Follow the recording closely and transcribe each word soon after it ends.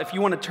If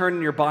you want to turn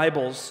in your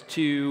Bibles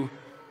to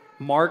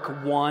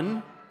Mark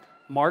 1,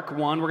 we're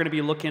going to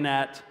be looking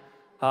at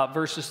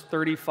verses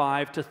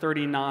 35 to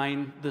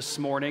 39 this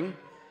morning.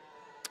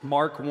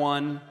 Mark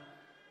 1,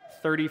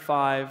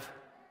 35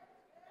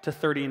 to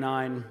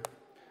 39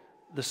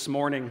 this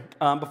morning.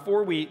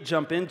 Before we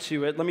jump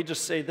into it, let me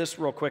just say this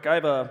real quick. I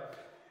have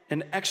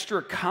an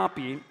extra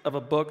copy of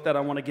a book that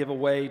I want to give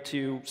away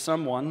to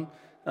someone,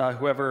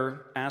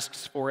 whoever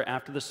asks for it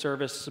after the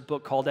service. It's a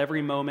book called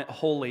Every Moment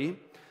Holy.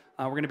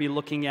 We're going to be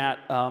looking at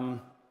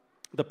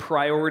the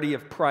priority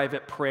of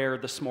private prayer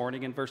this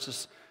morning in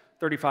verses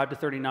 35 to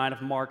 39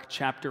 of Mark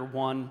chapter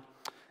 1.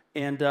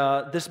 And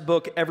this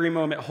book, Every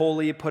Moment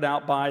Holy, put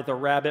out by The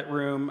Rabbit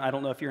Room. I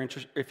don't know if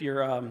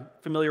you're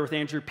familiar with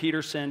Andrew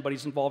Peterson, but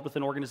he's involved with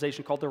an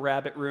organization called The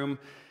Rabbit Room.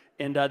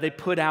 And they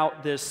put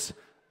out this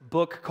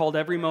book called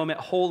Every Moment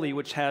Holy,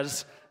 which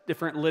has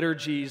different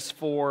liturgies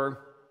for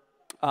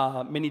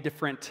many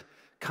different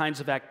kinds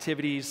of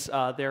activities.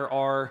 There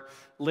are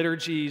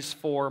liturgies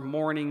for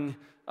morning,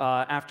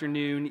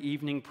 afternoon,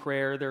 evening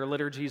prayer. There are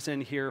liturgies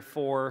in here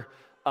for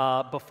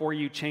before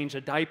you change a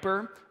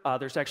diaper.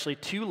 There's actually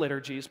two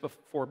liturgies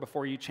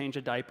before you change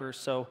a diaper,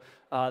 so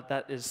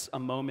that is a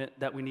moment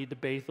that we need to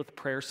bathe with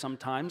prayer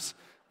sometimes,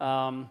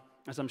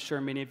 as I'm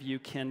sure many of you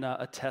can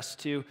attest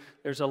to.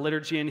 There's a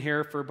liturgy in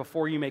here for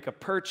before you make a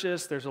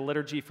purchase. There's a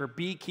liturgy for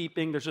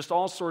beekeeping. There's just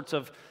all sorts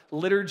of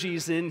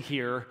liturgies in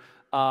here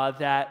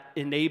that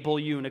enable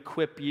you and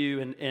equip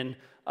you and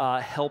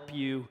help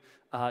you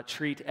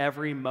treat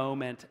every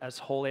moment as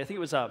holy. I think it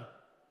was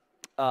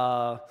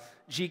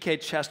G.K.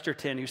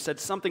 Chesterton who said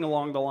something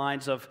along the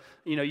lines of,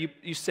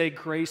 you say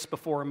grace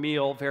before a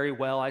meal very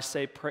well. I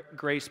say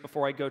grace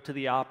before I go to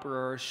the opera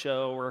or a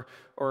show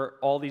or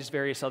all these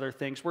various other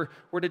things.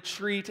 We're to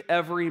treat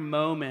every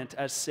moment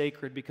as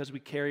sacred because we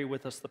carry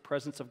with us the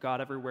presence of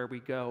God everywhere we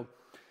go.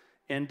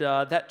 And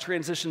that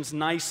transitions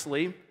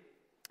nicely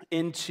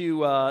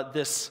into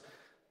this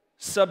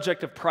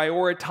subject of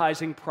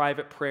prioritizing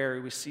private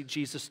prayer we see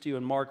Jesus do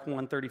in Mark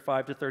 1,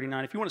 35 to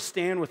 39. If you want to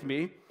stand with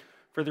me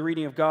for the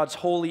reading of God's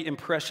holy and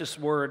precious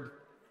word,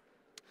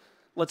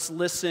 let's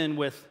listen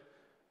with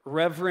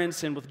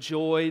reverence and with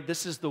joy.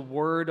 This is the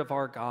word of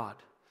our God.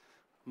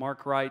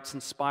 Mark writes,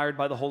 inspired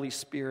by the Holy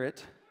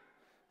Spirit,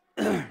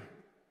 and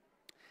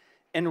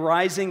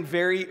rising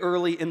very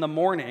early in the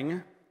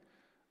morning,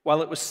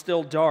 while it was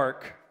still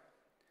dark,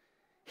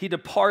 he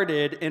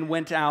departed and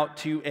went out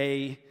to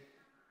a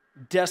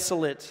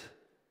desolate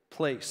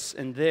place,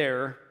 and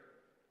there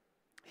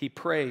he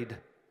prayed.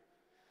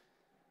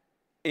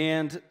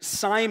 And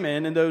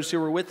Simon and those who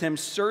were with him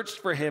searched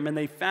for him, and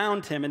they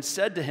found him and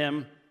said to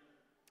him,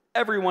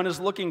 "Everyone is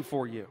looking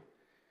for you."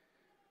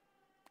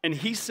 And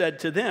he said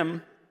to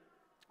them,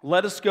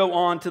 "Let us go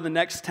on to the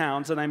next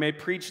towns, and I may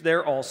preach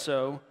there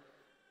also,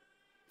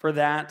 for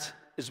that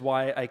is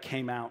why I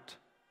came out."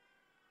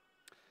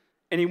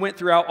 And he went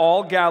throughout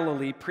all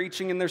Galilee,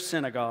 preaching in their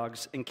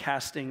synagogues and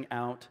casting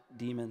out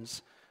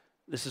demons.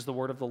 This is the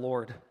word of the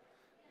Lord.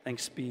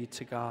 Thanks be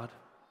to God.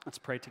 Let's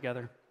pray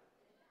together.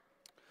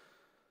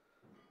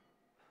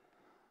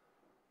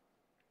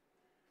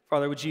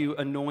 Father, would you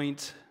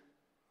anoint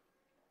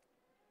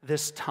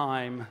this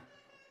time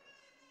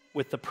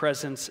with the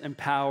presence and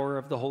power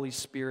of the Holy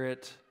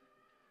Spirit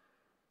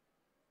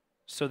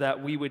so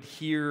that we would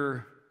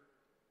hear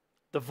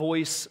the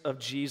voice of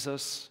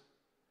Jesus,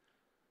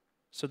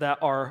 so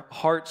that our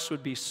hearts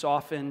would be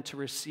softened to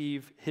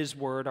receive his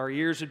word, our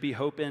ears would be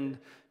opened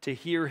to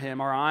hear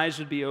him, our eyes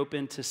would be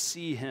open to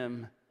see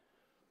him,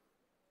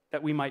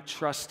 that we might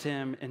trust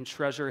him and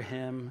treasure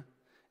him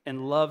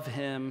and love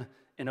him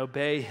and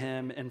obey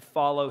him and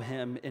follow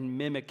him and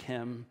mimic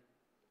him,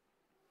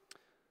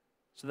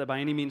 so that by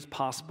any means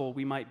possible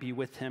we might be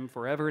with him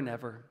forever and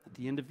ever at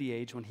the end of the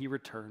age when he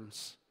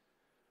returns.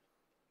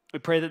 We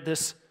pray that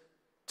this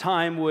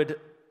time would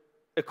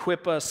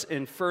equip us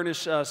and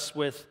furnish us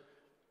with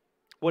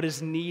what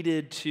is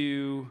needed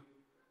to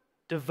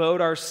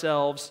devote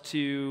ourselves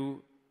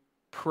to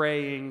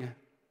praying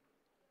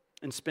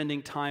and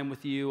spending time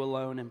with you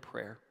alone in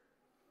prayer.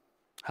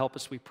 Help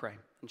us, we pray.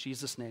 In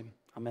Jesus' name,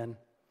 amen.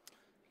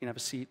 You can have a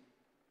seat.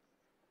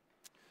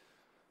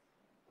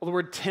 Well, the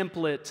word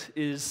template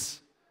is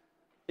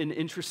an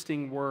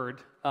interesting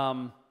word.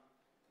 I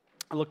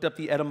looked up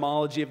the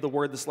etymology of the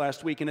word this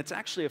last week, and it's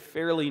actually a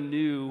fairly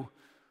new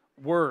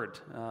word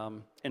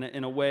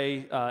in a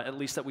way, at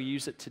least that we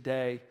use it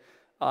today.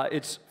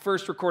 Its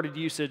first recorded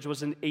usage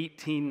was in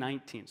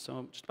 1819,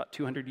 so just about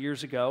 200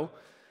 years ago.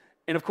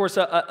 And of course,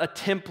 a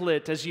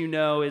template, as you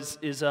know,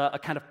 is a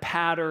kind of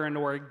pattern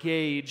or a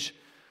gauge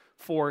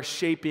for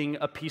shaping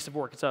a piece of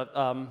work. It's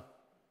a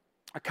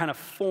kind of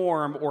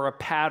form or a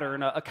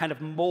pattern, a kind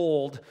of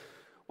mold,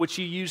 which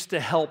you use to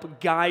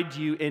help guide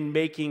you in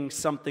making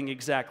something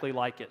exactly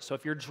like it. So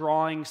if you're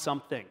drawing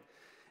something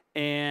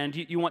and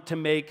you want to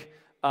make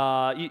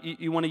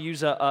you want to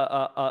use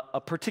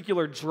a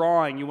particular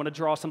drawing, you want to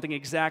draw something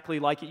exactly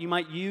like it, you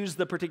might use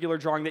the particular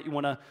drawing that you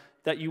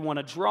want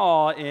to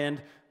draw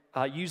and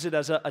use it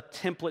as a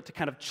template to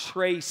kind of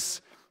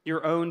trace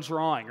your own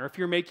drawing. Or if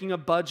you're making a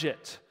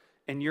budget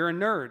and you're a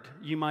nerd,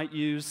 you might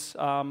use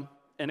an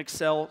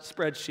Excel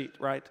spreadsheet,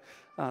 right?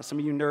 Some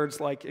of you nerds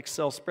like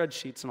Excel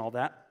spreadsheets and all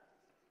that.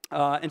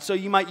 And so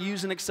you might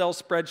use an Excel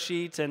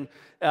spreadsheet and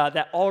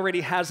that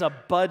already has a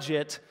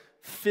budget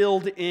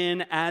filled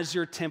in as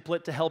your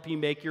template to help you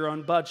make your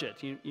own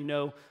budget. You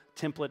know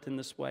template in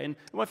this way. And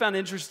what I found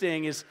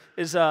interesting is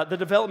the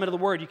development of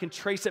the word. You can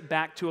trace it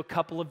back to a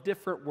couple of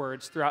different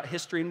words throughout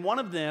history. And one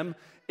of them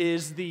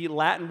is the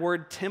Latin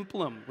word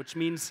templum, which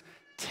means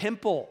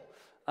temple.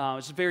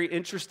 It's very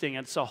interesting.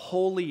 It's a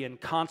holy and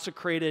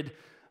consecrated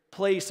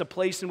place, a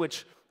place in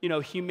which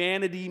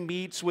humanity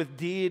meets with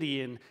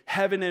deity and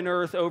heaven and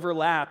earth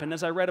overlap. And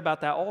as I read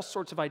about that, all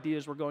sorts of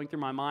ideas were going through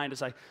my mind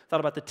as I thought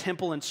about the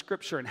temple in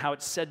Scripture and how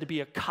it's said to be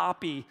a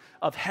copy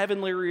of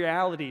heavenly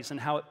realities and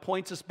how it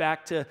points us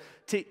back to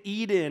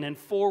Eden and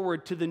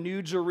forward to the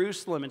New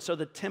Jerusalem. And so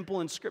the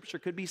temple in Scripture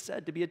could be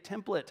said to be a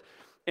template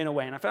in a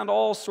way. And I found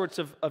all sorts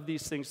of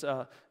these things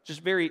just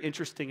very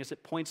interesting as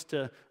it points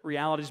to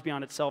realities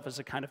beyond itself as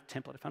a kind of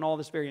template. I found all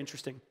this very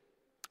interesting.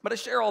 But I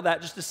share all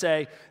that just to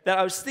say that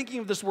I was thinking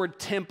of this word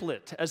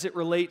template as it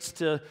relates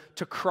to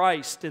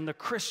Christ and the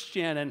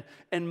Christian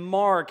and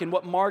Mark and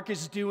what Mark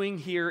is doing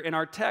here in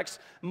our text.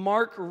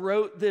 Mark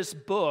wrote this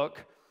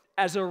book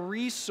as a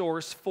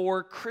resource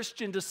for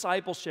Christian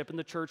discipleship in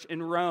the church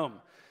in Rome.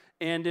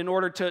 And in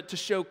order to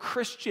show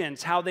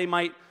Christians how they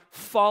might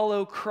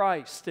follow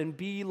Christ and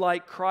be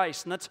like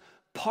Christ. And that's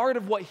part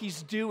of what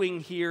he's doing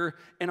here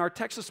in our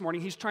text this morning.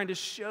 He's trying to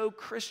show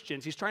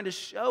Christians, he's trying to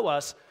show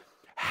us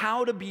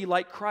how to be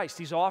like Christ.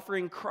 He's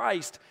offering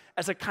Christ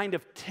as a kind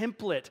of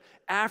template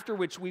after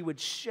which we would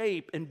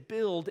shape and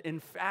build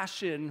and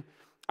fashion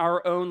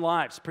our own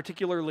lives,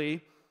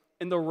 particularly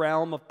in the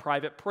realm of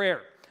private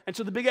prayer. And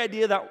so the big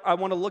idea that I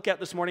want to look at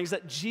this morning is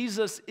that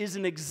Jesus is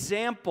an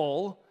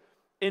example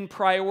in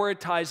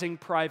prioritizing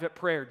private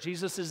prayer.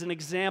 Jesus is an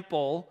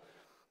example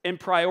in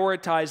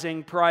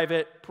prioritizing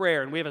private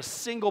prayer. And we have a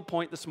single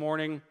point this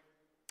morning,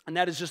 and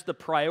that is just the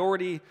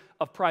priority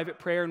of private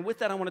prayer. And with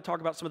that, I want to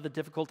talk about some of the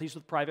difficulties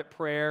with private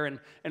prayer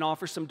and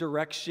offer some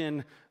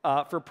direction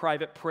for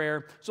private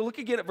prayer. So look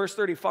again at verse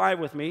 35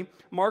 with me.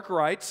 Mark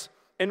writes,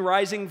 "And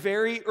rising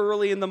very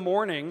early in the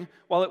morning,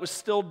 while it was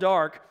still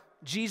dark,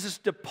 Jesus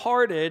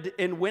departed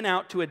and went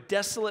out to a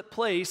desolate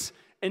place,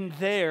 and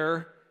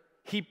there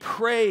he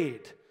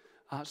prayed."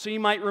 So you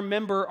might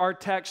remember our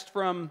text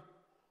from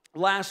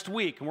last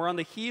week, and we're on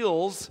the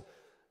heels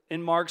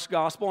in Mark's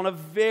gospel on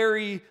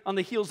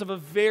the heels of a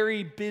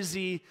very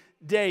busy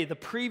day. The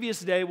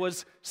previous day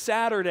was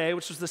Saturday,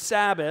 which was the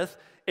Sabbath,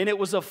 and it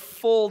was a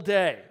full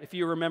day, if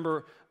you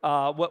remember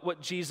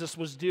what Jesus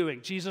was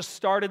doing. Jesus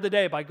started the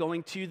day by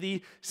going to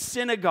the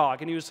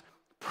synagogue, and he was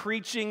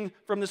preaching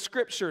from the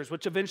Scriptures,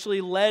 which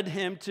eventually led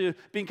him to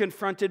being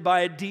confronted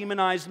by a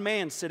demonized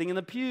man sitting in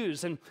the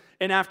pews. And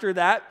after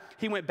that,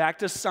 he went back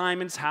to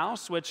Simon's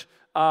house, which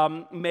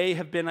may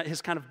have been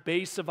his kind of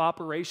base of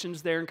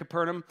operations there in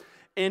Capernaum.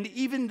 And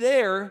even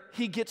there,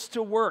 he gets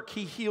to work.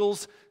 He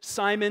heals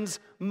Simon's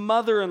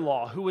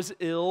mother-in-law, who was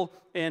ill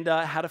and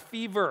had a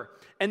fever.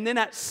 And then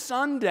at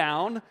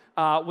sundown,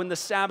 when the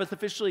Sabbath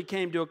officially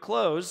came to a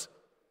close,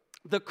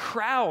 the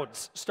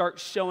crowds start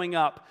showing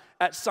up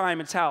at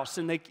Simon's house.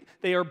 And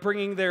they are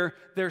bringing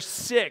their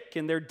sick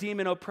and their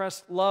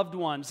demon-oppressed loved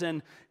ones.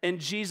 And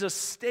Jesus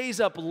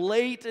stays up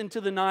late into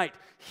the night,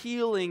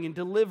 healing and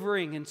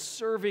delivering and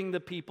serving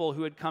the people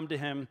who had come to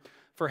him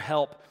for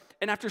help.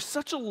 And after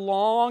such a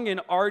long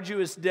and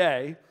arduous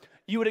day,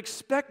 you would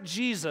expect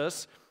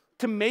Jesus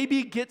to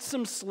maybe get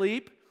some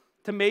sleep,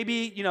 to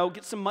maybe,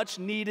 get some much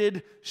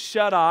needed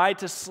shut-eye,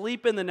 to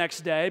sleep in the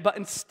next day. But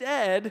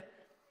instead,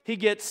 he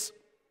gets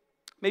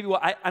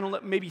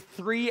maybe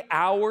 3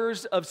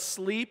 hours of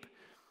sleep.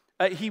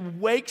 He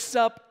wakes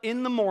up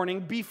in the morning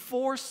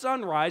before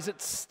sunrise.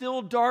 It's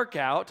still dark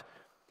out,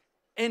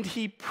 and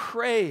he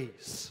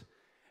prays.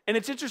 And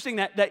it's interesting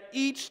that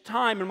each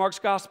time in Mark's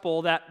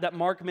gospel that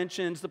Mark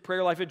mentions the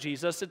prayer life of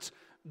Jesus, it's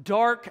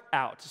dark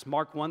out. It's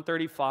Mark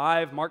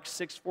 1:35, Mark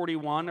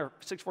 6:41, or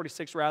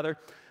 6:46 rather,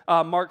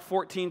 Mark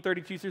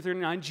 14:32 through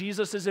 39.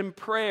 Jesus is in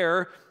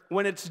prayer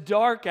when it's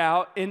dark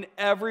out and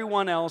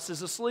everyone else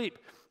is asleep.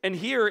 And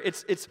here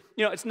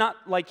it's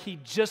not like he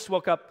just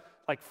woke up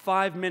like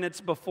 5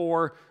 minutes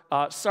before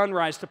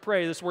sunrise to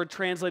pray. This word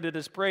translated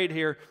as prayed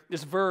here,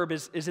 this verb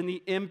is in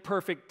the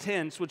imperfect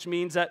tense, which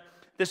means that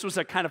this was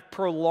a kind of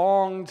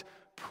prolonged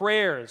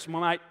prayer. So we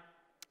might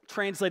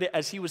translate it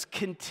as he was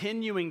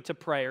continuing to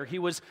pray, or he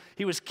was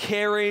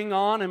carrying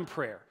on in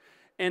prayer.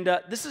 And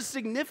this is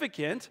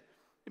significant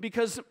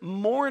because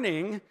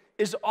morning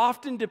is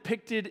often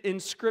depicted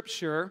in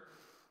Scripture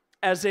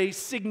as a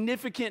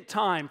significant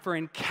time for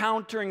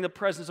encountering the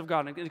presence of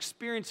God and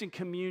experiencing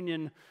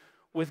communion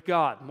with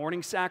God.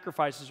 Morning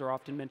sacrifices are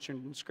often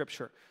mentioned in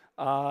Scripture.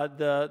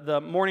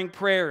 The morning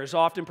prayer is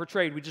often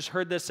portrayed. We just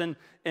heard this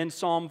in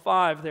Psalm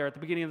 5 there at the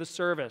beginning of the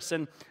service.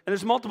 And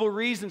there's multiple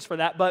reasons for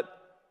that, but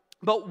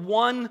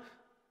one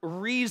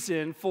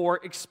reason for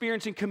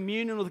experiencing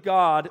communion with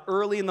God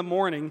early in the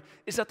morning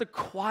is that the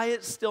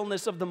quiet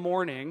stillness of the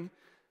morning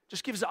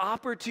just gives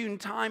opportune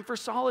time for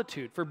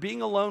solitude, for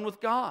being alone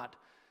with God.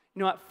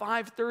 You know, at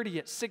 5:30,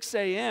 at 6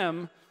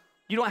 a.m.,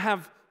 you don't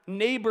have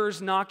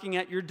neighbors knocking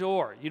at your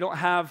door. You don't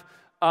have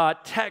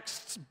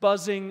texts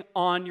buzzing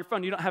on your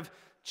phone. You don't have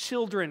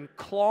children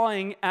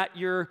clawing at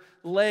your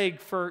leg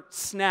for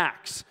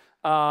snacks.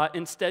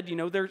 Instead, you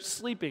know, they're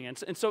sleeping.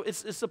 And so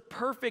it's a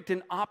perfect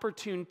and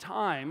opportune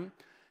time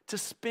to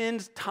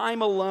spend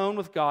time alone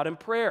with God in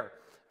prayer.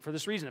 For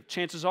this reason,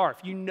 chances are,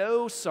 if you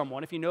know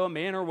someone, if you know a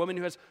man or a woman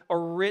who has a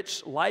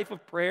rich life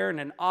of prayer and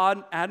an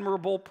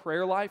admirable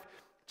prayer life,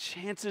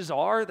 chances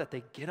are that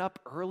they get up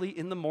early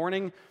in the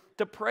morning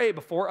to pray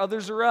before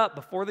others are up,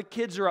 before the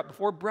kids are up,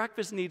 before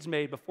breakfast needs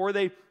made, before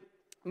they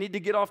need to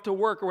get off to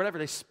work or whatever.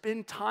 They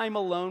spend time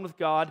alone with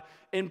God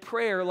in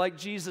prayer like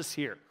Jesus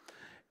here.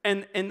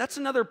 And that's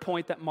another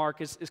point that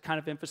Mark is kind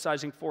of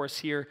emphasizing for us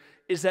here,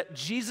 is that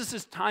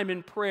Jesus' time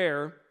in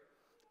prayer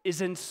is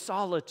in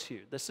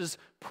solitude. This is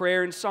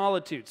prayer in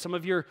solitude. Some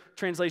of your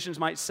translations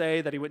might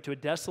say that he went to a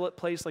desolate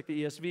place like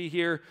the ESV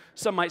here.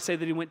 Some might say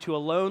that he went to a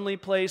lonely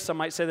place. Some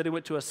might say that he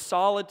went to a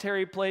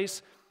solitary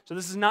place. So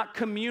this is not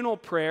communal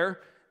prayer.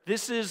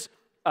 This is,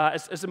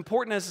 as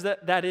important as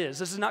that is,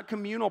 this is not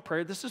communal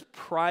prayer. This is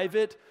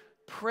private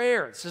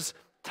prayer. This is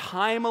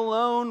time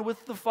alone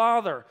with the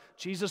Father.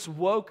 Jesus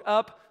woke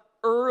up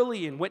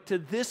early and went to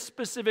this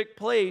specific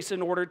place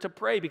in order to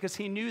pray because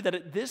he knew that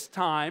at this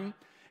time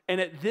and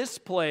at this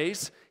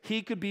place,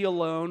 he could be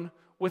alone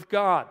with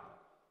God.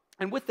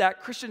 And with that,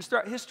 Christians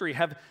throughout history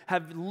have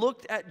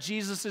looked at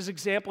Jesus'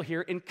 example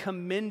here and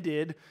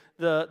commended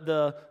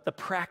the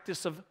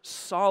practice of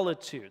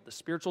solitude, the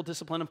spiritual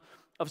discipline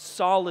of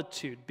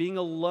solitude, being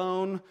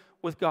alone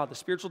with God, the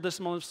spiritual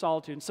discipline of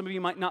solitude. And some of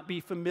you might not be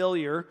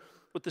familiar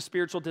with the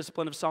spiritual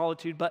discipline of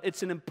solitude, but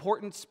it's an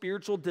important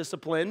spiritual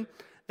discipline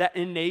that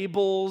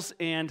enables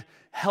and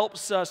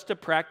helps us to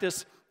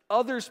practice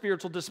other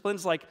spiritual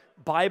disciplines like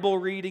Bible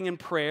reading and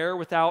prayer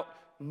without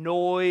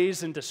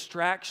noise and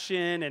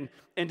distraction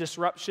and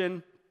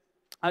disruption.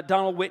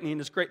 Donald Whitney, in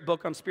his great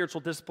book on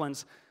spiritual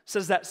disciplines,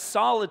 says that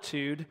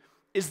solitude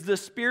is the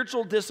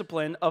spiritual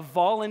discipline of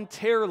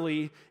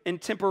voluntarily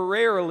and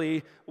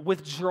temporarily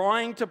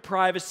withdrawing to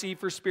privacy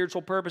for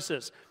spiritual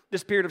purposes.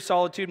 This period of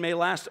solitude may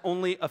last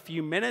only a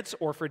few minutes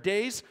or for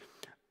days.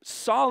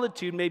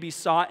 Solitude may be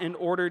sought in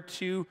order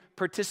to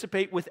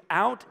participate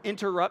without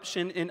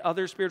interruption in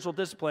other spiritual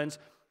disciplines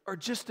or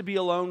just to be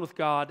alone with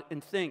God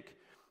and think.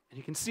 And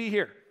you can see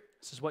here,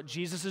 this is what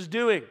Jesus is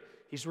doing.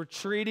 He's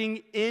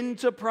retreating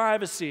into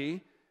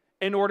privacy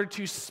in order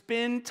to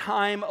spend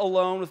time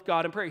alone with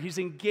God in prayer. He's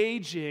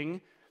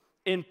engaging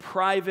in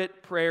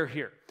private prayer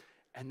here.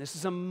 And this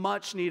is a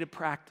much needed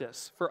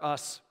practice for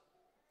us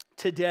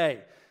today.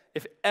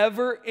 If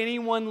ever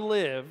anyone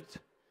lived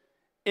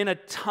in a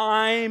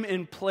time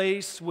and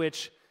place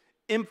which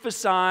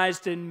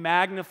emphasized and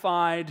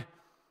magnified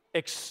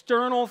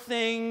external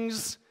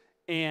things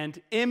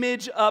and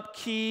image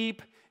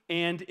upkeep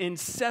and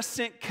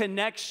incessant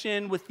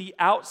connection with the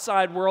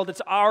outside world,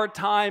 it's our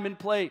time and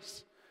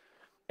place.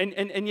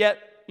 And yet,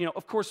 you know,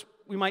 of course,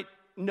 we might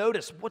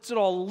notice, what's it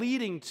all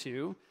leading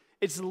to?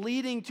 It's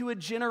leading to a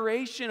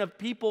generation of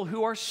people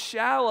who are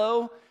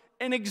shallow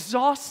and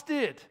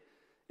exhausted.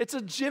 It's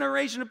a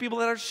generation of people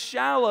that are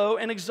shallow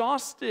and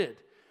exhausted.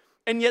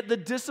 And yet the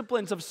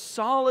disciplines of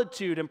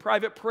solitude and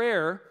private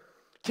prayer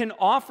can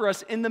offer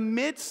us, in the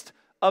midst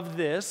of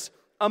this,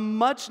 a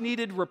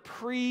much-needed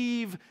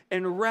reprieve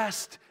and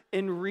rest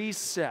and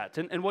reset.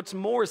 And what's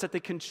more is that they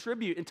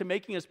contribute into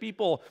making us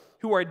people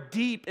who are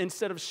deep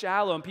instead of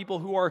shallow and people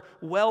who are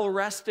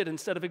well-rested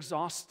instead of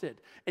exhausted.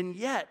 And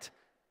yet,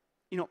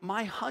 you know,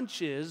 my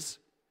hunch is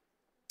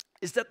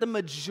that the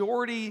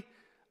majority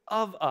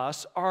of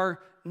us are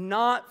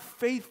not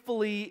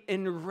faithfully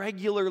and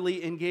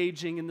regularly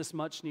engaging in this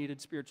much-needed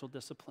spiritual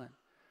discipline.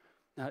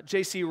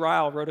 J.C.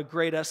 Ryle wrote a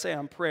great essay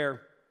on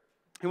prayer.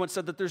 He once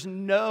said that there's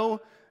no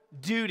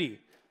duty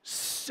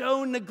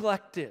so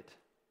neglected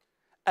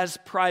as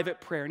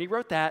private prayer. And he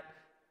wrote that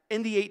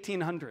in the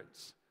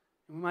 1800s.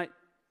 We might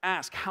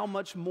ask, how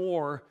much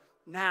more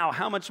now?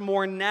 How much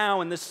more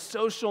now in this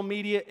social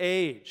media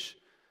age,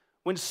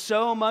 when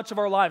so much of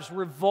our lives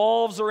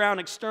revolves around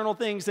external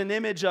things and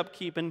image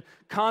upkeep and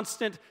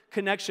constant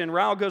connection?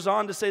 Ryle goes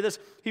on to say this.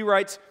 He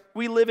writes,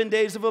 "We live in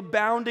days of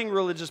abounding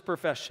religious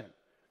profession.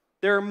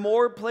 There are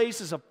more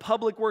places of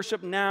public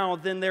worship now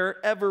than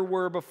there ever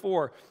were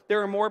before.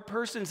 There are more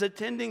persons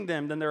attending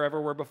them than there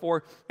ever were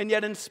before. And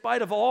yet, in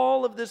spite of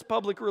all of this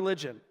public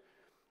religion,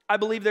 I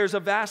believe there's a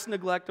vast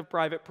neglect of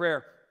private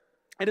prayer.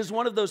 It is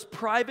one of those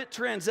private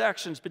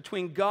transactions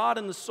between God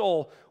and the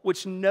soul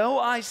which no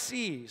eye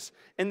sees,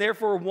 and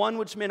therefore one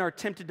which men are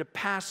tempted to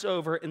pass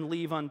over and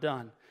leave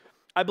undone.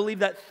 I believe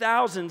that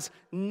thousands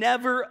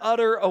never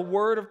utter a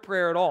word of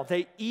prayer at all.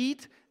 They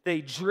eat,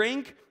 they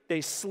drink, they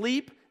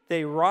sleep,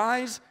 They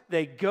rise,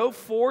 they go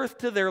forth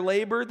to their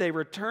labor, they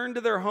return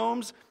to their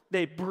homes,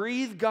 they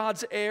breathe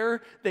God's air,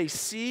 they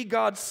see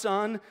God's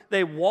sun,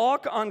 they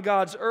walk on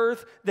God's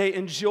earth, they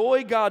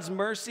enjoy God's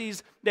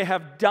mercies, they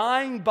have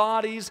dying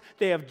bodies,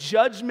 they have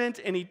judgment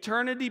and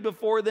eternity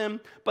before them,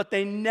 but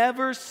they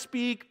never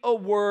speak a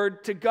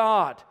word to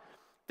God.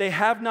 They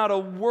have not a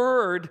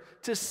word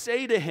to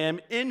say to him,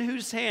 in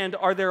whose hand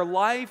are their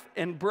life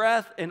and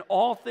breath and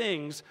all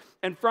things,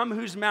 and from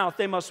whose mouth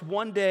they must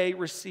one day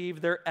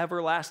receive their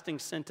everlasting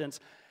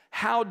sentence.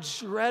 How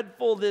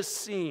dreadful this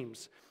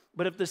seems.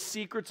 But if the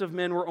secrets of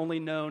men were only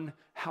known,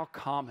 how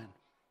common.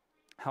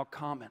 How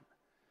common.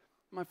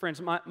 My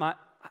friends, I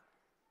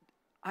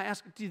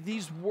ask, do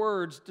these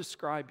words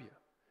describe you?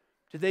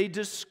 Do they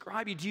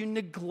describe you? Do you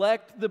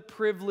neglect the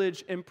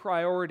privilege and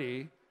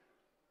priority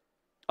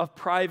of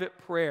private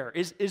prayer?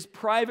 Is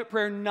private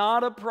prayer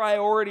not a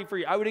priority for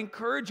you? I would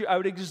encourage you, I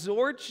would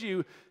exhort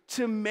you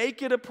to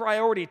make it a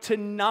priority, to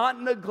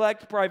not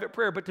neglect private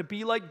prayer, but to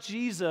be like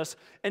Jesus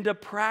and to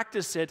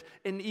practice it,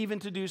 and even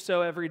to do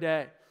so every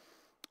day.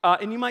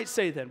 And you might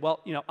say then, well,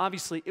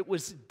 obviously it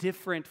was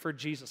different for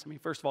Jesus. I mean,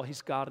 first of all,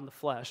 he's God in the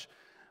flesh.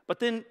 But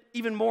then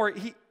even more,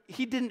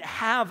 he didn't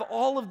have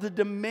all of the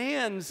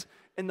demands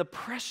and the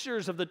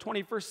pressures of the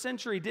 21st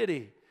century, did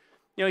he?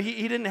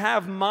 He didn't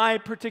have my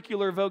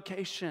particular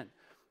vocation.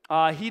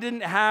 He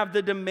didn't have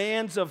the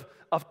demands of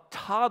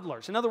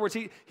toddlers. In other words,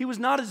 he was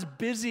not as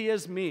busy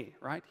as me,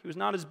 right? He was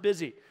not as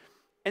busy.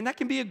 And that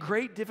can be a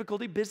great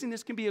difficulty.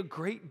 Busyness can be a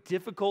great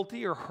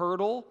difficulty or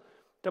hurdle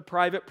to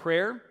private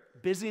prayer.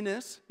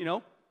 Busyness,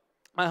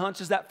 my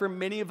hunch is that for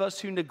many of us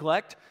who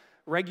neglect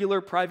regular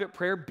private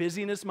prayer,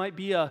 busyness might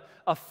be a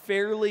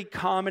fairly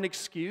common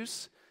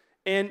excuse.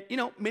 And,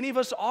 many of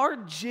us are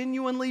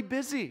genuinely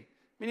busy.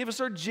 Many of us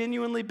are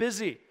genuinely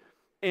busy.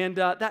 And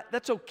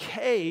that's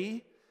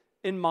okay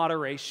in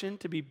moderation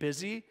to be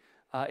busy.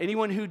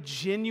 Anyone who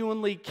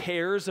genuinely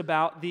cares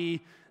about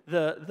the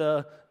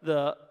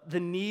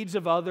needs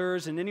of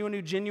others, and anyone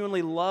who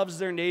genuinely loves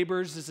their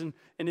neighbors and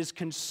is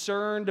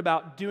concerned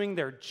about doing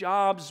their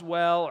jobs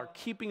well, or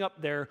keeping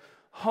up their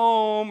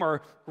home,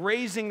 or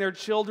raising their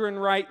children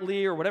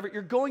rightly, or whatever,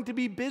 you're going to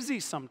be busy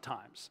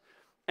sometimes.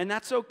 And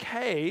that's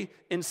okay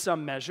in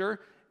some measure.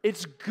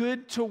 It's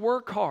good to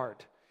work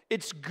hard.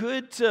 It's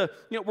good to,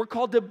 we're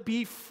called to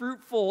be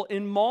fruitful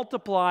and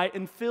multiply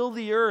and fill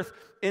the earth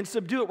and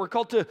subdue it. We're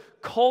called to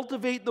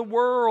cultivate the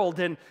world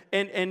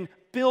and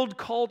build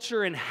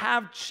culture and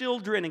have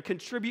children and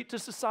contribute to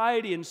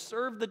society and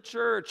serve the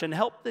church and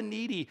help the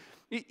needy.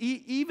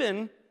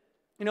 Even,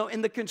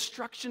 in the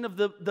construction of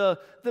the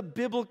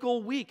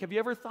biblical week, have you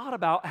ever thought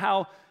about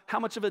how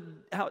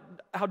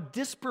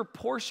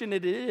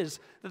disproportionate it is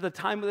that the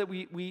time that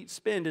we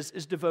spend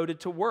is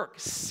devoted to work?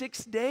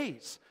 6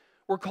 days.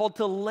 We're called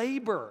to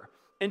labor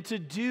and to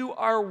do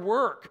our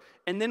work.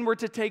 And then we're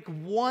to take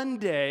one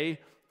day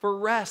for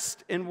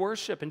rest and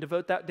worship and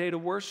devote that day to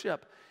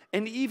worship.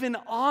 And even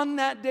on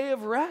that day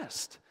of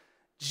rest,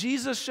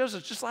 Jesus shows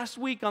us, just last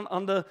week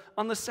on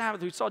the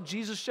Sabbath, we saw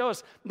Jesus show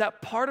us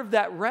that part of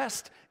that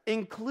rest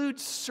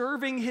includes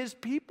serving his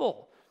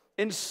people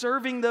and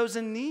serving those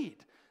in need.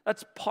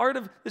 That's part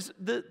of this.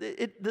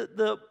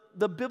 The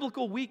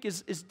biblical week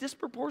is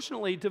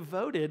disproportionately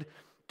devoted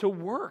to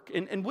work.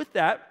 And with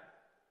that,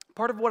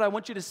 part of what I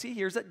want you to see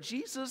here is that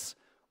Jesus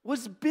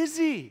was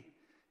busy.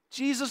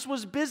 Jesus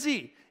was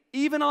busy.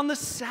 Even on the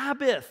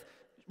Sabbath,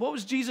 what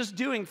was Jesus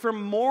doing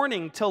from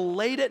morning till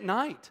late at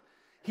night?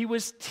 He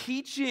was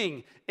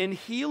teaching and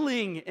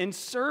healing and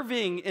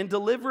serving and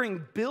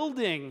delivering,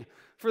 building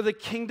for the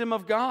kingdom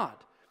of God.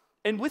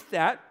 And with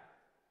that,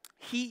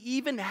 he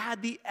even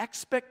had the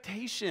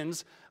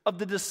expectations of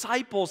the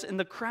disciples and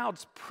the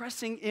crowds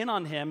pressing in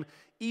on him,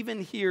 even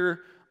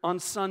here on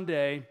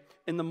Sunday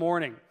in the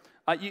morning.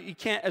 You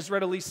can't as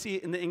readily see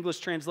it in the English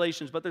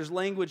translations, but there's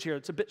language here.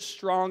 It's a bit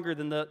stronger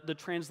than the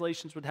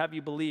translations would have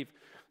you believe.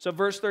 So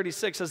verse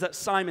 36 says that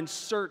Simon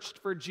searched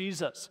for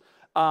Jesus.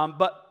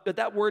 But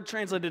that word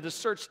translated as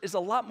search is a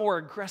lot more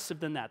aggressive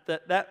than that.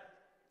 That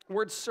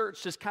word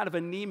search is kind of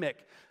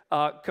anemic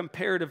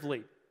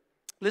comparatively.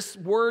 This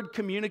word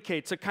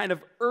communicates a kind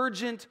of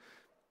urgent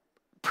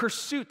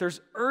pursuit. There's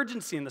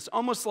urgency in this,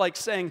 almost like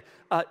saying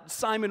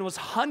Simon was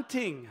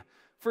hunting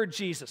for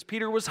Jesus.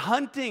 Peter was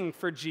hunting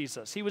for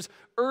Jesus. He was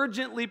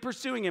urgently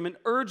pursuing him and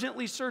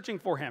urgently searching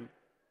for him.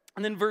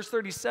 And then verse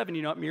 37,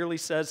 it merely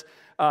says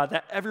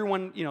that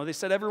everyone, they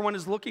said everyone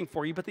is looking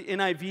for you, but the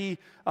NIV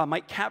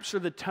might capture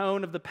the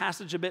tone of the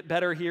passage a bit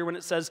better here when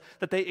it says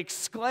that they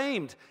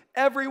exclaimed,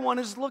 everyone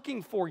is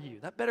looking for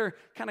you. That better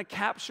kind of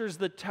captures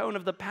the tone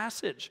of the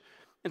passage.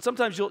 And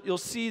sometimes you'll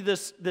see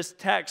this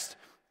text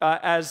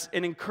as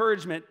an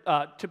encouragement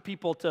to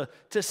people to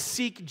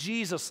seek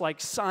Jesus like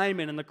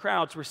Simon and the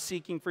crowds were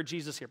seeking for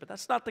Jesus here. But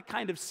that's not the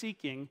kind of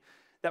seeking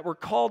that we're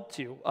called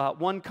to.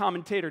 One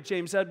commentator,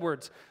 James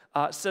Edwards,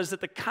 says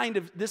that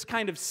this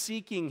kind of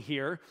seeking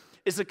here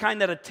is the kind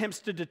that attempts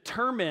to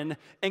determine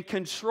and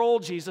control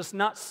Jesus,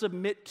 not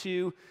submit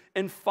to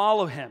and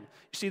follow him.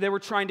 You see, they were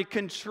trying to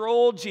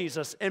control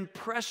Jesus and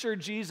pressure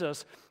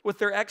Jesus with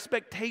their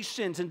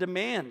expectations and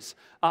demands.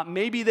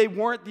 Maybe they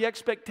weren't the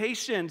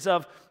expectations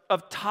of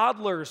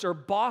toddlers or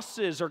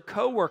bosses or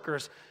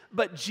coworkers,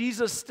 but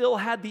Jesus still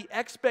had the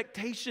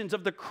expectations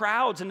of the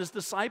crowds and his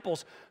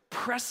disciples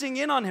pressing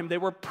in on him. They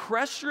were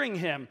pressuring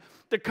him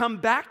to come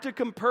back to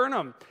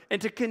Capernaum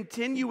and to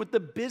continue with the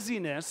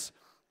busyness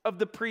of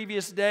the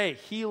previous day,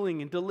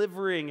 healing and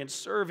delivering and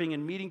serving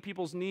and meeting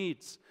people's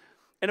needs.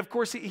 And of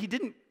course, he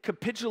didn't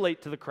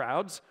capitulate to the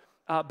crowds,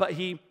 but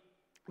he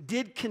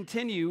did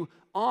continue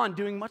on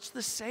doing much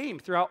the same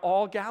throughout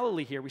all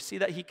Galilee here. We see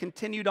that he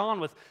continued on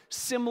with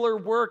similar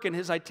work in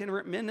his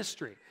itinerant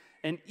ministry.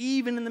 And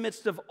even in the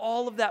midst of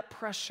all of that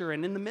pressure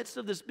and in the midst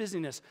of this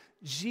busyness,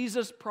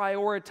 Jesus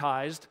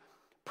prioritized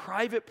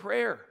private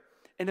prayer.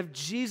 And if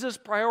Jesus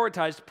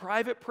prioritized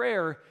private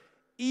prayer,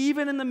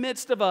 even in the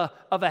midst of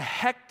a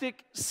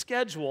hectic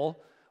schedule,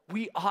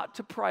 we ought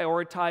to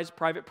prioritize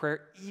private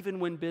prayer even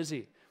when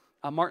busy.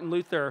 Martin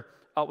Luther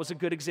was a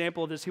good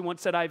example of this. He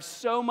once said, "I have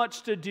so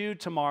much to do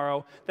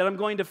tomorrow that I'm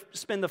going to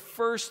spend the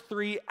first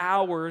 3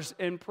 hours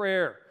in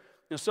prayer."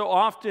 You know, so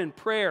often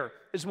prayer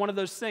is one of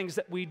those things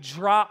that we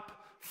drop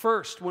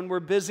first when we're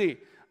busy.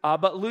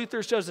 But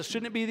Luther shows us,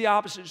 shouldn't it be the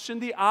opposite?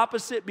 Shouldn't the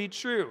opposite be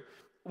true?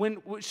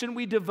 Shouldn't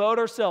we devote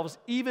ourselves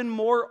even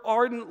more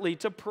ardently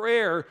to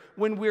prayer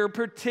when we're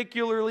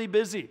particularly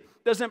busy?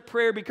 Doesn't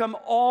prayer become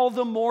all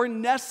the more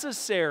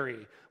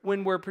necessary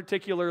when we're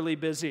particularly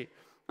busy?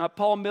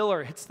 Paul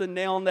Miller hits the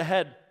nail on the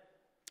head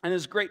in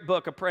his great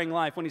book, A Praying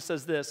Life, when he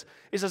says this.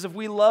 He says, if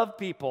we love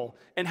people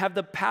and have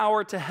the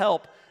power to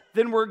help,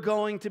 then we're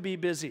going to be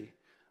busy.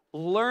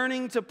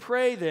 Learning to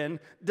pray, then,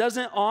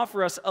 doesn't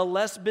offer us a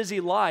less busy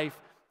life.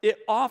 It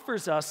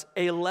offers us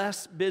a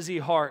less busy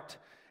heart.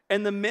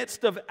 In the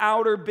midst of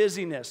outer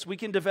busyness, we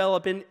can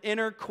develop an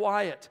inner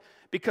quiet.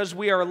 Because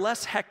we are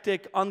less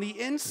hectic on the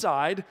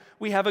inside,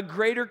 we have a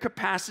greater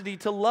capacity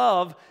to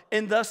love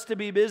and thus to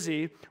be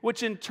busy,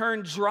 which in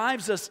turn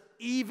drives us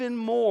even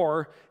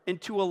more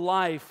into a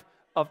life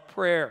of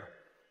prayer.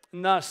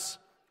 And thus,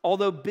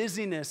 although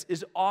busyness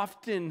is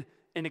often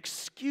an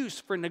excuse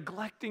for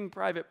neglecting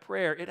private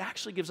prayer, it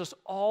actually gives us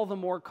all the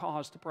more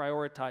cause to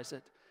prioritize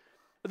it.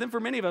 But then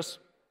for many of us,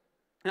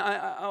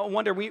 I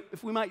wonder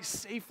if we might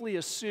safely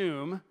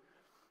assume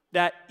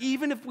that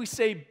even if we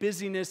say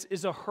busyness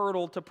is a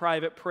hurdle to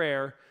private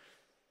prayer,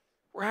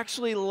 we're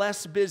actually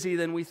less busy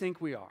than we think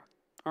we are,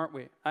 aren't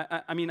we?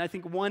 I mean, I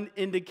think one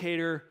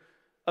indicator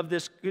of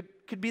this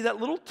could be that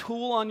little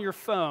tool on your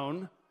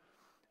phone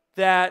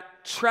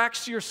that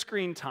tracks your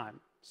screen time.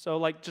 So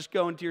like just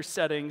go into your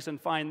settings and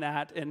find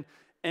that,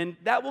 and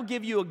that will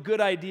give you a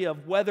good idea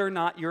of whether or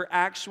not you're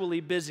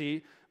actually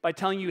busy by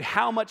telling you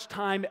how much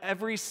time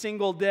every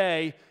single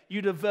day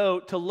you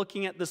devote to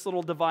looking at this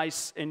little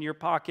device in your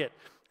pocket.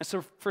 And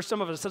so for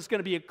some of us, that's going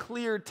to be a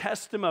clear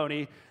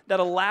testimony that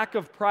a lack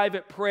of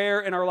private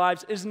prayer in our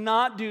lives is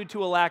not due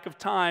to a lack of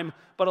time,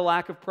 but a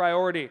lack of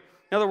priority.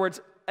 In other words,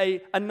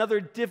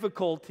 another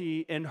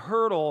difficulty and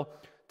hurdle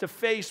to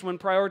face when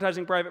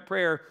prioritizing private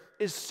prayer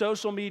is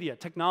social media,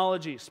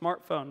 technology,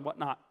 smartphone,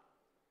 whatnot.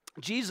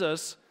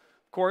 Jesus,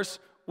 of course,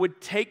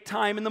 would take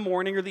time in the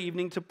morning or the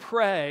evening to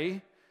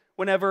pray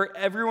whenever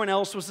everyone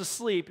else was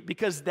asleep,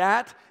 because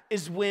that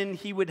is when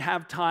he would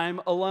have time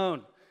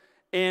alone.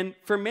 And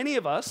for many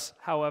of us,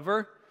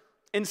 however,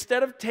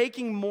 instead of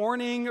taking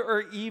morning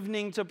or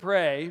evening to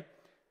pray,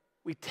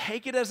 we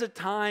take it as a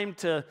time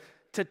to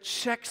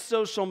check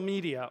social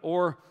media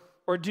or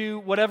do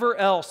whatever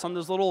else on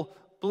those little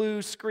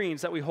blue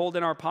screens that we hold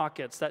in our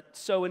pockets that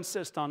so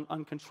insist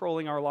on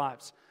controlling our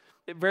lives.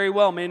 It very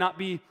well may not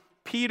be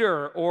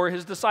Peter or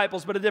his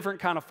disciples, but a different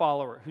kind of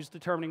follower who's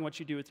determining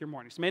what you do with your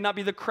mornings. It may not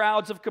be the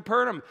crowds of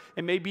Capernaum.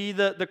 It may be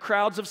the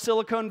crowds of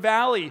Silicon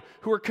Valley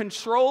who are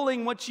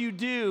controlling what you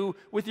do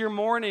with your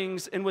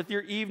mornings and with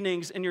your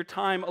evenings and your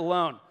time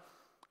alone.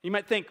 You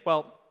might think,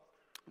 well,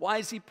 why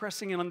is he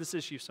pressing in on this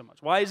issue so much?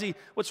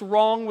 What's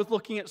wrong with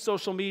looking at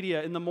social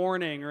media in the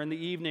morning or in the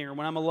evening or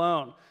when I'm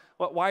alone?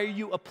 Why are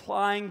you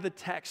applying the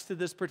text to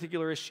this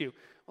particular issue?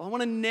 Well, I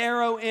want to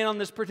narrow in on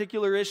this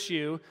particular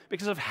issue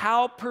because of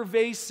how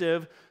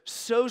pervasive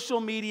social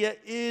media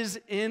is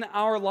in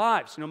our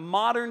lives. You know,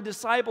 modern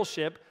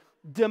discipleship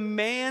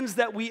demands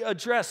that we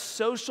address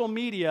social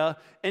media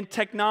and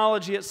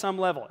technology at some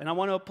level. And I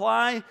want to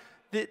apply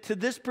to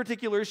this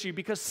particular issue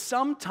because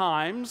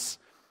sometimes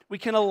we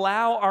can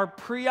allow our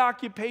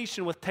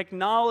preoccupation with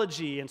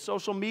technology and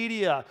social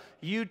media,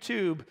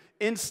 YouTube,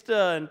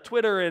 Insta, and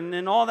Twitter,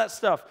 and all that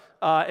stuff.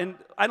 And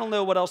I don't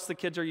know what else the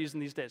kids are using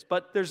these days,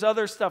 but there's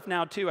other stuff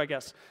now too, I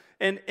guess.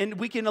 And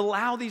we can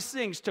allow these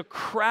things to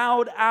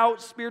crowd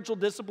out spiritual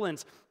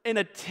disciplines in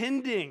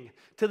attending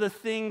to the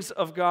things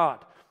of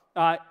God.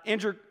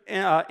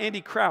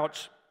 Andy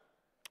Crouch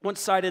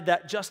once cited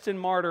that Justin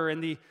Martyr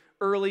in the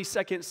early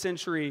 2nd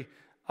century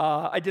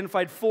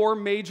identified 4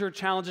 major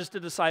challenges to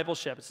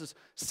discipleship. It's this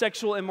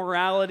sexual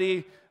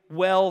immorality,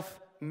 wealth,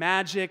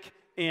 magic,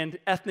 and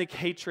ethnic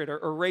hatred or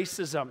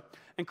racism.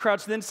 And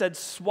Crouch then said,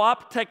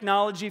 swap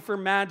technology for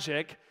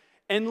magic,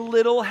 and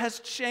little has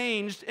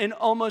changed in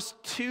almost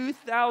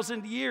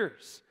 2,000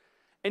 years.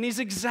 And he's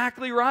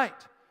exactly right.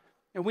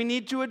 And we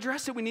need to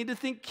address it. We need to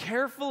think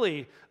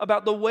carefully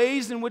about the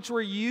ways in which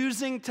we're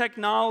using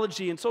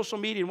technology and social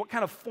media and what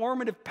kind of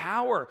formative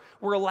power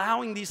we're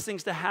allowing these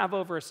things to have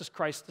over us as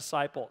Christ's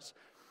disciples.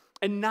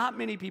 And not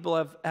many people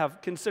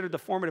have considered the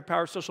formative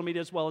power of social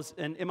media, as well as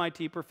an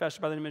MIT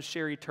professor by the name of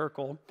Sherry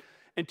Turkle.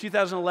 In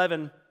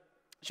 2011,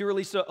 she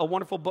released a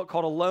wonderful book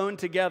called Alone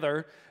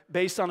Together,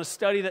 based on a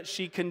study that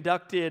she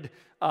conducted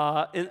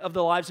of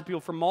the lives of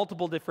people from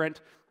multiple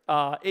different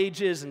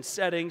ages and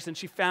settings. And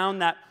she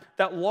found that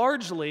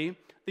largely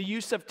the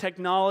use of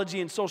technology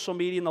and social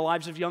media in the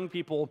lives of young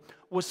people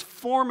was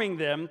forming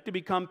them to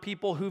become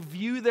people who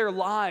view their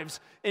lives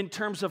in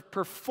terms of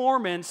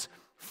performance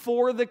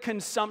for the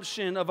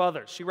consumption of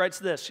others. She writes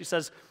this. She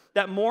says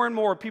that more and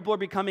more people are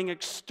becoming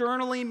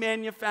externally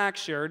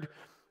manufactured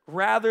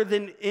rather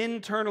than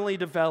internally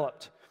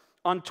developed.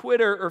 On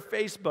Twitter or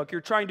Facebook, you're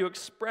trying to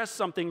express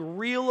something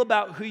real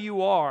about who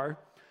you are,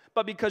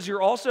 but because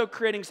you're also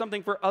creating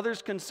something for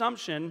others'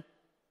 consumption,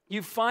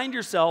 you find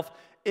yourself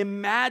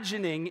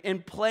imagining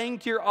and playing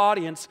to your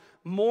audience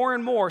more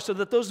and more, so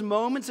that those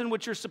moments in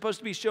which you're supposed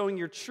to be showing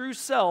your true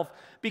self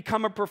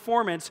become a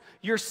performance.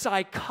 Your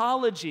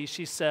psychology,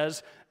 she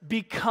says,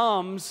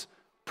 becomes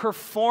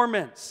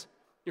performance.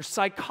 Your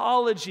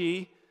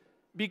psychology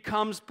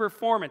becomes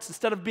performance.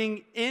 Instead of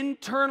being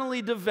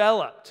internally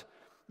developed,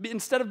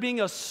 instead of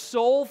being a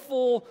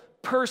soulful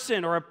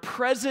person or a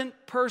present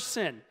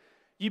person,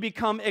 you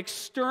become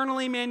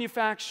externally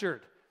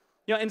manufactured.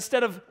 You know,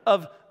 instead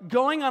of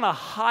going on a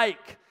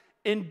hike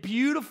in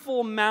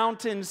beautiful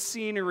mountain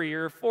scenery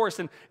or forest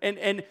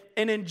and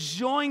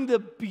enjoying the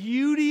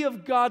beauty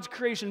of God's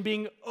creation,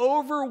 being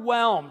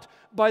overwhelmed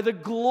by the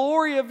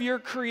glory of your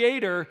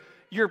Creator,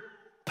 you're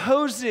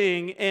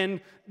posing and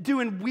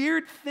doing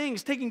weird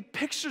things, taking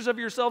pictures of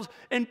yourselves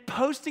and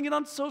posting it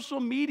on social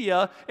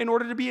media in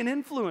order to be an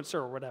influencer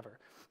or whatever.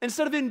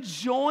 Instead of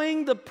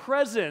enjoying the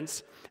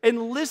presence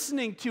and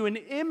listening to an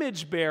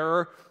image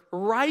bearer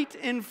right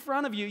in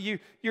front of you,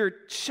 you're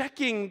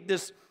checking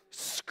this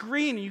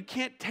screen. You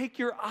can't take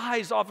your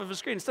eyes off of a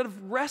screen. Instead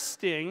of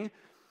resting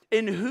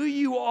in who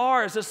you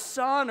are as a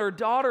son or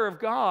daughter of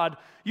God,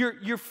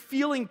 you're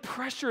feeling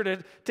pressure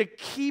to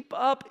keep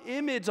up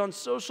image on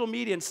social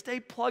media and stay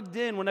plugged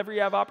in whenever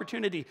you have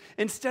opportunity.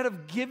 Instead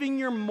of giving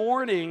your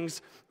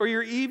mornings or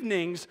your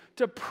evenings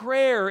to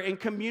prayer and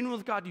communion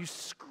with God, you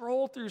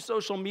scroll through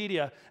social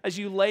media as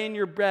you lay in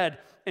your bed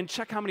and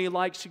check how many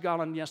likes you got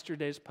on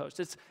yesterday's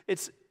post.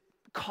 It's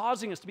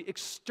causing us to be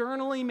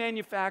externally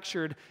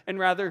manufactured and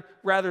rather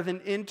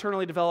than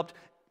internally developed,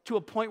 to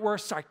a point where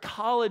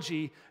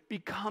psychology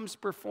becomes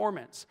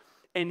performance.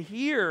 And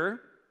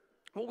here,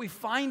 what we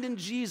find in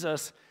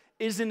Jesus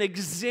is an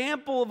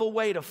example of a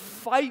way to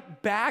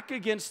fight back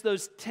against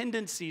those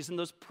tendencies and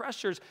those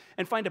pressures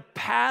and find a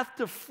path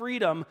to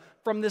freedom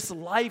from this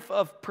life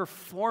of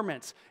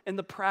performance and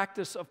the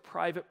practice of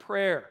private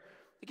prayer.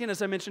 Again,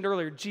 as I mentioned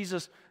earlier,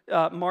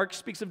 Mark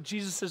speaks of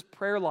Jesus'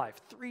 prayer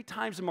life 3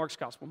 times in Mark's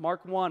gospel: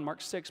 Mark 1,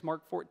 Mark 6,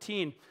 Mark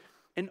 14.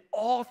 And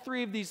all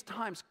 3 of these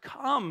times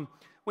come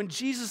when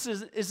Jesus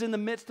is in the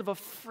midst of a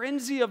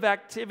frenzy of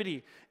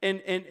activity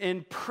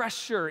and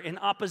pressure and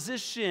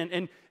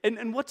opposition.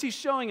 And what's he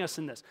showing us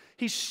in this?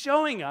 He's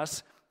showing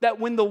us that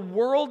when the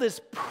world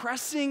is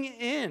pressing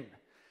in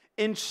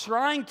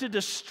trying to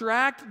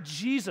distract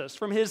Jesus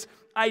from his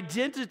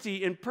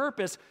identity and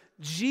purpose,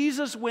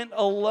 Jesus went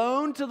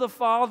alone to the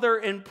Father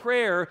in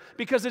prayer,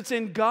 because it's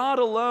in God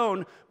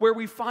alone where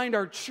we find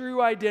our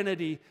true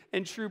identity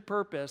and true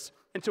purpose.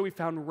 And so we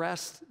found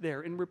rest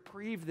there and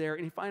reprieve there,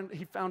 and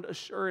he found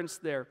assurance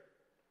there.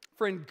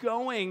 For in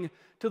going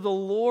to the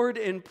Lord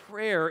in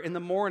prayer in the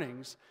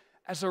mornings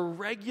as a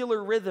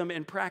regular rhythm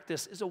and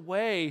practice is a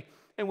way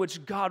in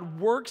which God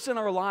works in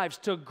our lives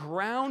to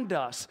ground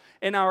us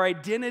in our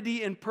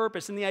identity and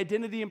purpose, and the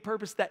identity and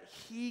purpose that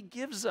he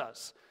gives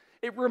us.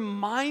 It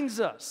reminds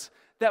us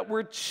that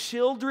we're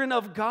children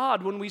of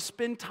God when we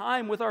spend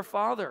time with our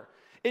Father.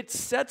 It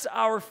sets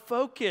our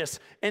focus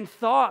and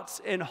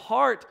thoughts and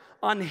heart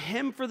on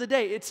him for the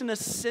day. It's an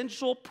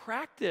essential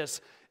practice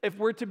if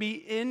we're to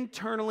be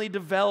internally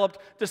developed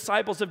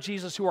disciples of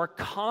Jesus who are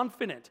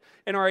confident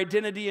in our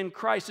identity in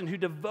Christ and who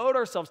devote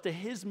ourselves to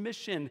his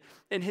mission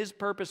and his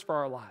purpose for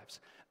our lives.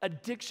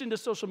 Addiction to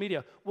social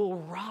media will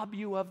rob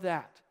you of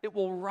that. It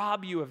will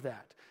rob you of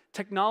that.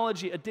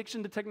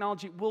 Addiction to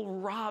technology will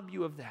rob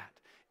you of that.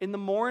 In the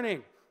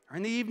morning or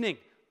in the evening,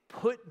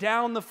 put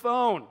down the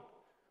phone.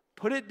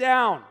 Put it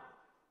down.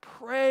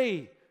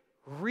 Pray.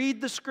 Read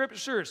the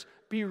scriptures.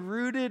 Be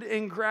rooted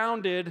and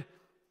grounded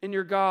in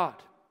your God.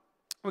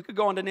 We could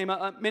go on to name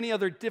many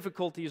other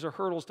difficulties or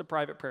hurdles to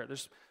private prayer.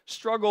 There's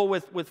struggle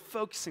with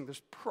focusing.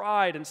 There's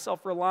pride and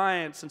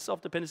self-reliance and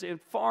self-dependency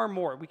and far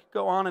more. We could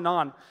go on and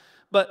on.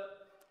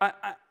 But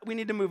we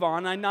need to move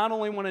on. I not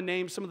only want to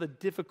name some of the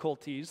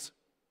difficulties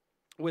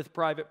with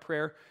private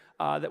prayer,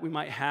 that we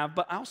might have,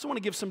 but I also want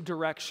to give some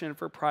direction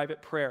for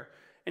private prayer.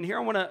 And here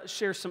I want to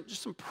share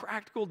some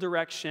practical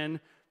direction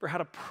for how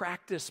to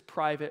practice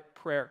private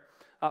prayer.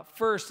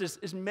 First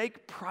is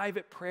make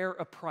private prayer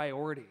a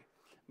priority.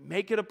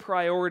 Make it a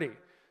priority.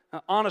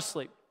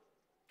 Honestly,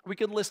 we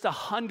could list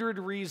 100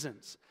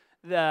 reasons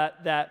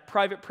that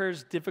private prayer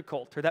is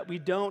difficult or that we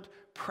don't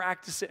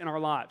practice it in our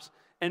lives.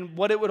 And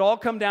what it would all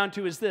come down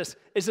to is this,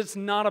 is it's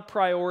not a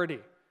priority.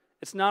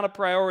 It's not a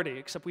priority,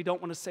 except we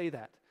don't want to say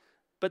that.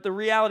 But the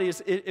reality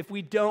is, if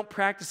we don't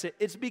practice it,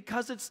 it's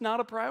because it's not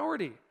a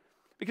priority.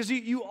 Because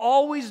you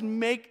always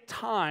make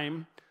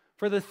time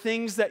for the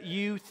things that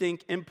you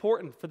think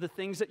important, for the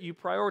things that you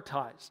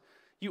prioritize.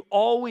 You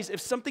always,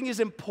 if something is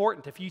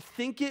important, if you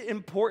think it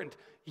important,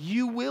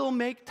 you will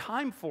make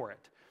time for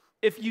it.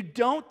 If you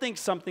don't think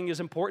something is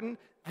important,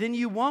 then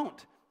you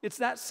won't. It's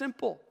that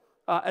simple.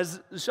 As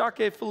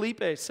Jacques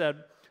Philippe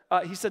said,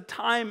 he said,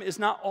 time is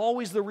not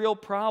always the real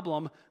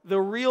problem.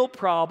 The real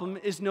problem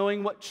is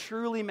knowing what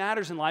truly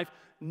matters in life.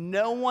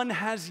 No one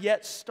has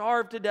yet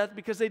starved to death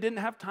because they didn't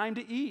have time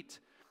to eat.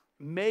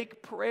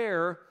 Make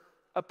prayer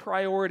a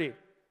priority.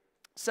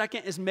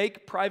 Second is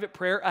make private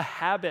prayer a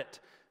habit.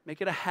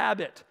 Make it a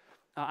habit.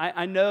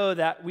 I know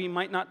that we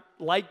might not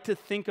like to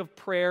think of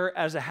prayer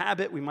as a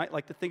habit. We might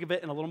like to think of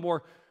it in a little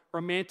more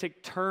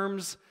romantic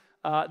terms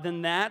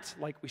than that.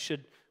 Like we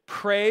should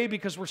pray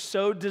because we're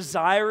so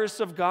desirous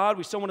of God.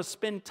 We so want to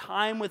spend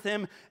time with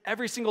Him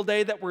every single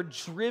day that we're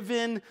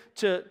driven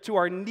to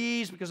our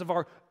knees because of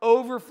our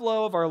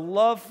overflow of our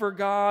love for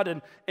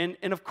God. And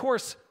of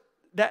course,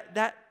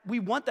 that we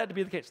want that to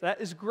be the case. That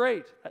is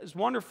great. That is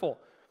wonderful.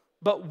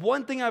 But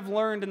one thing I've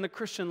learned in the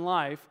Christian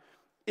life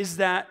is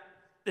that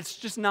it's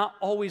just not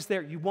always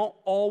there. You won't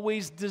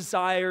always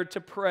desire to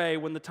pray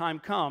when the time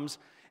comes.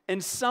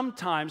 And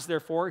sometimes,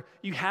 therefore,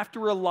 you have to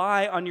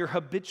rely on your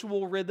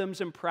habitual rhythms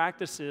and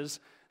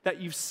practices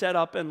that you've set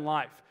up in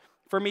life.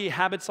 For me,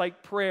 habits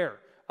like prayer,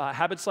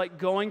 habits like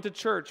going to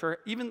church, or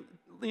even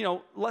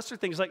lesser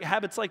things like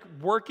habits like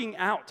working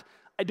out.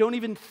 I don't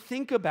even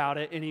think about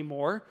it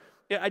anymore.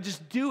 I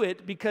just do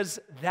it because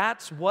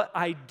that's what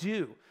I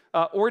do.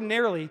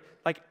 Ordinarily,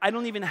 I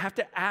don't even have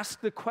to ask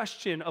the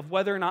question of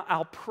whether or not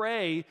I'll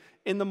pray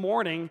in the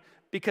morning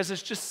because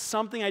it's just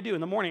something I do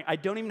in the morning. I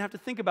don't even have to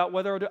think about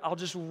whether I'll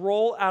just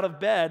roll out of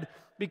bed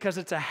because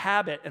it's a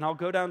habit and I'll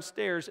go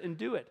downstairs and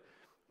do it.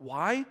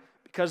 Why?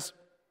 Because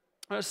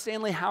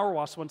Stanley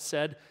Hauerwas once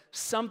said,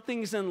 some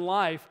things in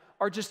life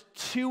are just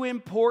too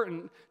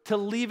important to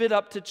leave it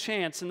up to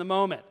chance in the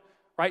moment,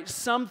 right?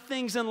 Some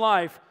things in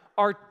life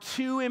are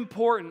too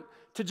important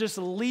to just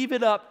leave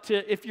it up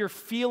to if you're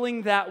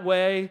feeling that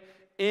way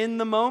in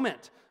the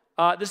moment.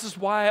 This is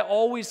why I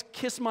always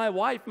kiss my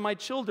wife and my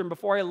children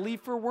before I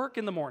leave for work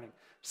in the morning.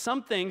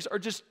 Some things are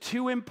just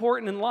too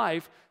important in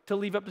life to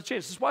leave up to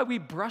chance. This is why we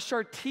brush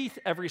our teeth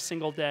every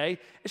single day.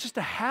 It's just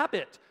a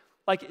habit.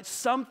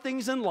 Some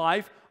things in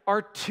life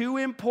are too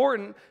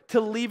important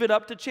to leave it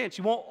up to chance.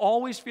 You won't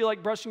always feel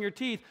like brushing your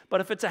teeth, but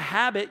if it's a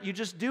habit, you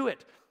just do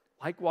it.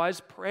 Likewise,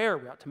 prayer,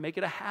 we ought to make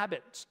it a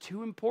habit. It's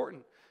too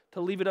important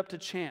to leave it up to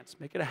chance.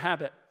 Make it a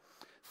habit.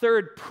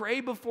 Third,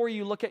 pray before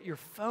you look at your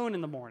phone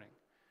in the morning.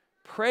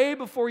 Pray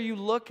before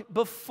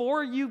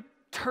you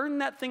turn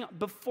that thing on,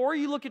 before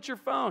you look at your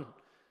phone.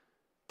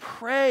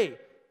 Pray.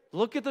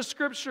 Look at the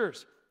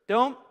scriptures.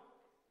 Don't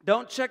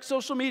check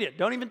social media.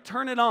 Don't even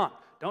turn it on.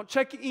 Don't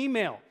check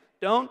email.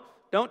 Don't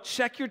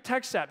check your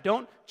text app.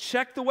 Don't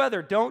check the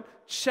weather. Don't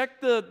check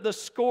the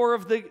score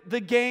of the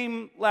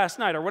game last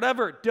night or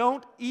whatever.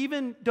 Don't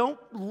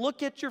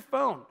look at your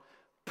phone.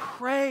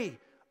 Pray.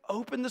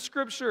 Open the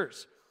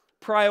scriptures.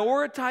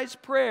 Prioritize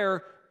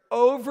prayer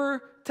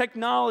over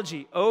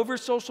technology, over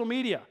social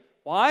media.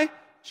 Why?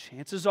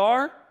 Chances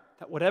are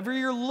that whatever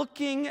you're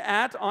looking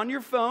at on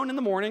your phone in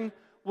the morning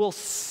will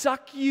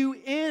suck you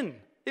in.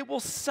 It will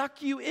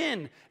suck you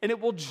in, and it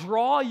will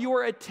draw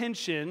your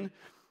attention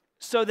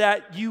so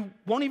that you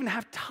won't even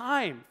have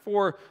time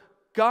for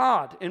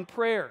God in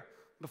prayer.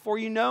 Before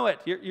you know it,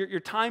 your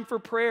time for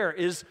prayer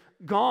is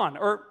gone.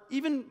 Or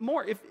even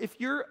more, if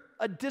you're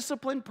a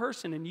disciplined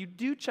person and you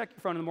do check your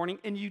phone in the morning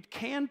and you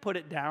can put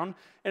it down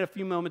and a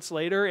few moments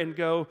later and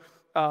go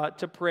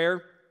to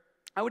prayer,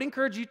 I would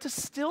encourage you to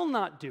still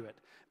not do it.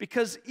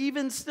 Because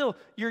even still,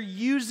 you're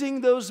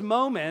using those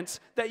moments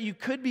that you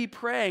could be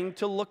praying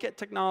to look at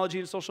technology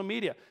and social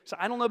media. So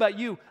I don't know about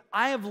you,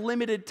 I have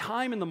limited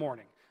time in the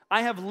morning.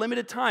 I have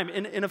limited time.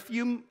 In a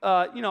few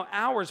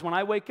hours when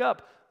I wake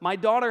up, my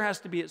daughter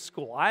has to be at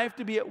school. I have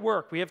to be at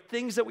work. We have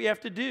things that we have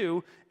to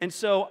do. And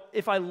so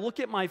if I look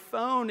at my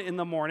phone in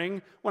the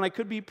morning when I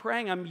could be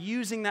praying, I'm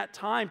using that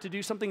time to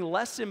do something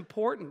less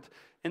important.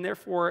 And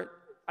therefore,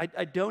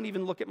 I don't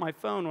even look at my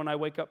phone when I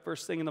wake up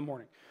first thing in the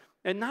morning.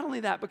 And not only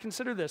that, but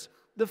consider this.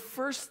 The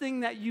first thing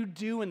that you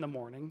do in the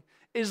morning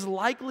is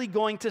likely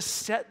going to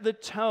set the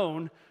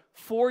tone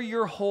for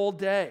your whole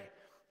day.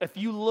 If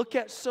you look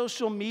at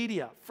social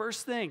media,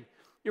 first thing,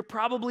 you're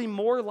probably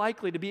more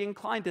likely to be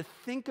inclined to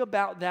think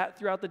about that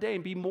throughout the day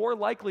and be more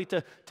likely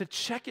to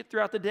check it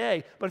throughout the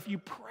day. But if you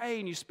pray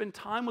and you spend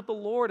time with the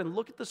Lord and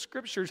look at the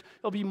scriptures,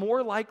 you'll be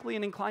more likely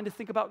and inclined to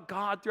think about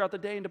God throughout the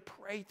day and to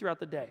pray throughout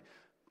the day.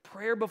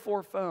 Prayer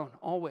before phone,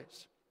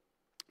 always.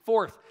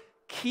 Fourth,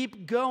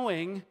 keep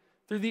going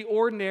through the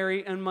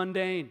ordinary and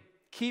mundane.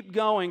 Keep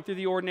going through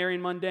the ordinary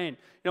and mundane.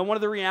 One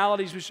of the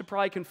realities we should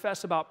probably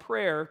confess about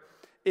prayer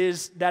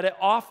is that it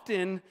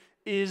often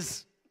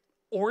is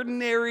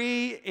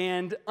ordinary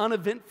and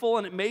uneventful,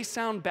 and it may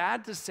sound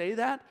bad to say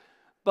that,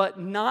 but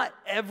not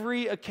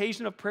every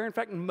occasion of prayer, in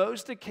fact,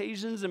 most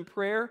occasions in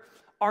prayer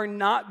are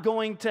not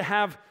going to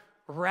have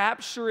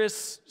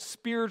rapturous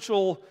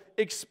spiritual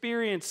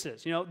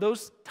experiences.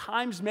 Those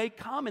times may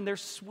come and they're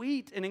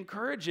sweet and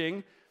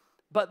encouraging,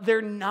 but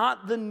they're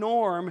not the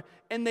norm,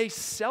 and they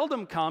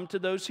seldom come to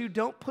those who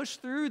don't push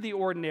through the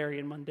ordinary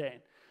and mundane.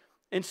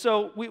 And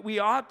so we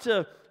ought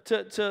to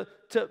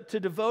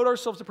devote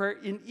ourselves to prayer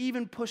and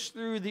even push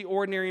through the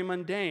ordinary and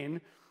mundane,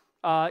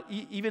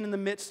 even in the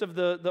midst of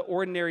the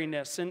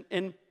ordinariness.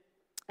 And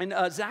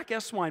Zach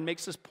Eswine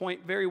makes this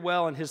point very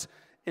well in his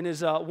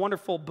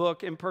wonderful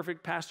book,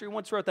 Imperfect Pastor. He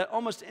once wrote that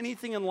almost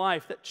anything in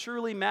life that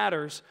truly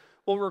matters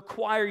will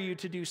require you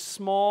to do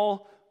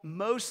small,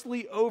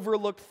 mostly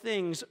overlooked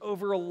things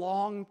over a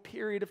long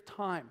period of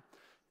time.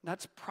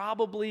 That's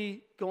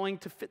probably going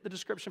to fit the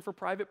description for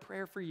private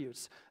prayer for you.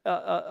 It's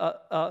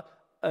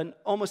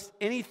almost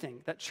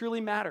anything that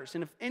truly matters.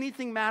 And if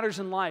anything matters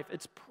in life,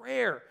 it's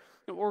prayer.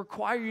 It will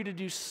require you to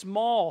do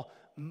small,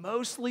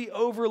 mostly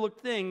overlooked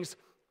things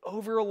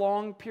over a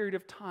long period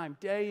of time,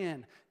 day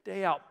in,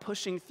 day out,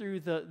 pushing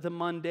through the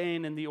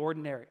mundane and the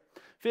ordinary.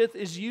 Fifth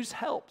is use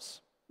helps.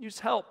 Use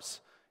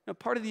helps.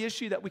 Part of the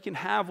issue that we can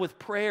have with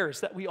prayer is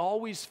that we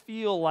always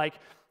feel like,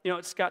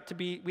 it's got to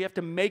be, we have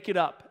to make it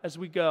up as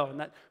we go.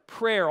 And that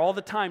prayer all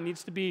the time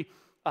needs to be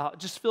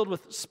just filled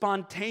with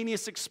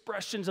spontaneous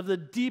expressions of the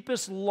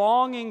deepest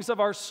longings of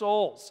our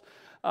souls.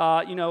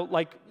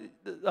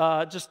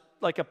 Just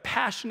like a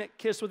passionate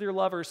kiss with your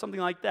lover or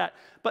something like that.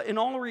 But in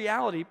all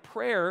reality,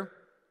 prayer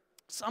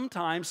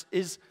sometimes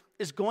is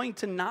going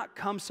to not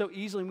come so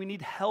easily. We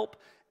need help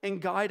and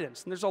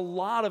guidance. And there's a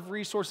lot of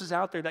resources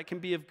out there that can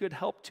be of good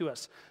help to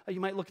us. You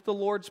might look at the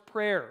Lord's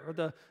Prayer or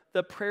the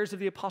prayers of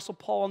the Apostle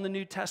Paul in the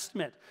New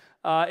Testament.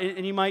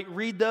 And you might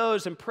read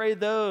those and pray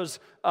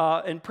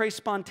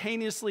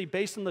spontaneously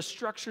based on the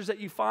structures that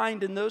you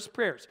find in those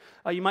prayers.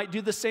 You might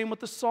do the same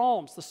with the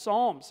Psalms. The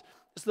Psalms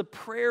is the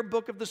prayer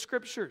book of the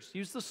Scriptures.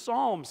 Use the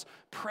Psalms.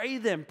 Pray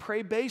them.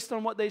 Pray based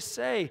on what they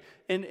say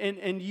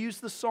and use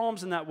the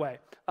Psalms in that way.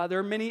 There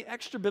are many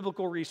extra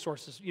biblical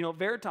resources.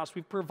 Veritas,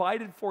 we've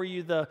provided for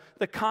you the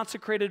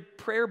consecrated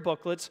prayer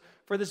booklets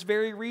for this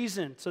very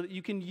reason, so that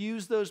you can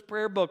use those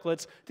prayer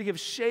booklets to give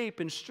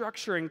shape and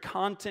structure and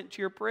content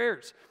to your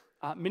prayers.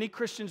 Many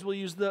Christians will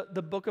use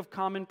the Book of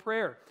Common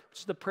Prayer,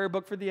 which is the prayer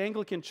book for the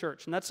Anglican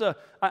Church. And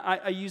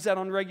I use that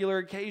on regular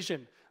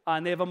occasion.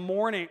 And they have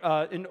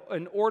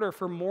an order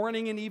for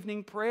morning and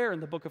evening prayer in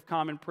the Book of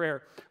Common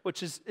Prayer,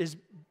 which is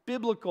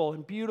biblical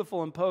and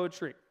beautiful and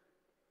poetry.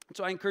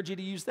 So I encourage you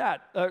to use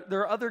that.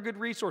 There are other good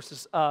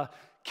resources.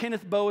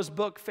 Kenneth Boa's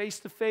book, Face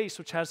to Face,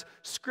 which has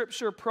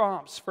scripture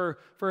prompts for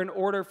an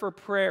order for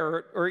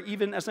prayer, or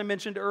even, as I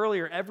mentioned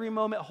earlier, Every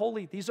Moment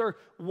Holy. These are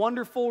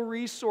wonderful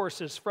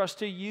resources for us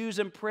to use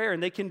in prayer,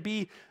 and they can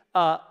be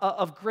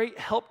of great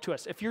help to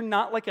us. If you're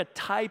not like a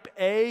type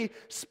A,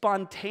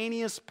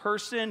 spontaneous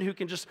person who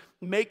can just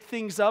make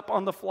things up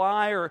on the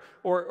fly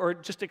or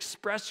just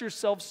express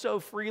yourself so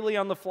freely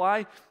on the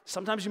fly,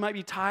 sometimes you might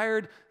be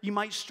tired, you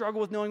might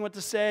struggle with knowing what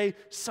to say,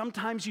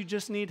 sometimes you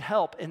just need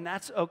help, and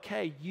that's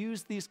okay.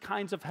 Use these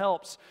kinds of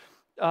helps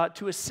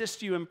to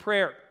assist you in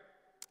prayer.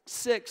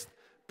 Sixth,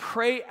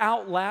 pray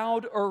out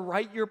loud or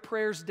write your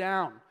prayers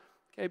down.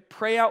 Okay,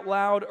 pray out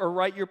loud or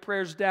write your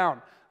prayers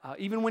down.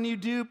 Even when you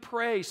do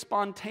pray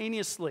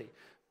spontaneously,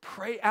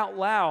 pray out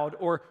loud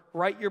or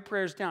write your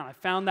prayers down. I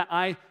found that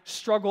I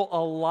struggle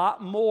a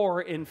lot more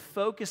in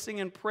focusing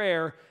in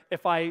prayer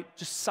if I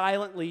just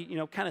silently,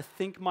 kind of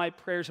think my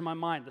prayers in my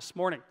mind. This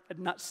morning, I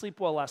did not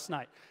sleep well last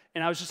night,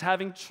 and I was just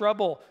having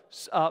trouble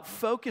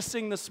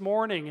focusing this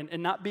morning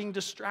and not being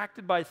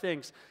distracted by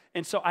things.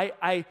 And so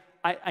I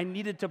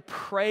needed to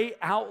pray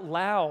out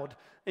loud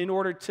in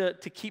order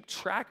to keep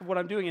track of what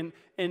I'm doing.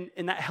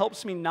 And that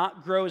helps me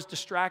not grow as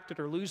distracted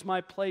or lose my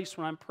place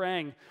when I'm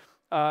praying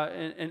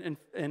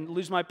and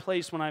lose my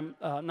place when I'm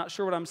not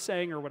sure what I'm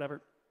saying or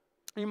whatever.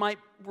 You might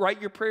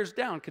write your prayers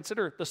down.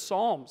 Consider the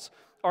Psalms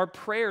are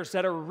prayers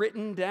that are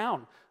written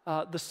down.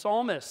 The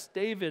psalmists,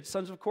 David,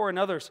 sons of Korah, and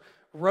others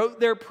wrote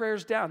their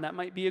prayers down. That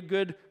might be a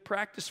good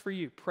practice for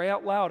you. Pray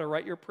out loud or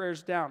write your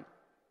prayers down.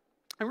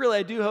 And really,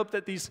 I do hope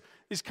that these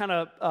kind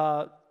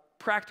of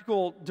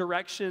practical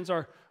directions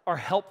are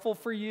helpful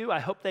for you.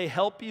 I hope they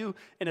help you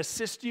and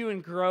assist you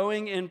in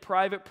growing in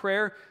private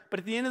prayer. But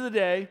at the end of the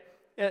day,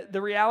 the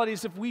reality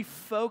is if we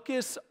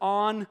focus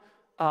on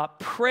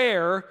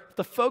prayer,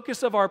 the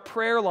focus of our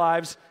prayer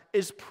lives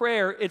is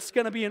prayer, it's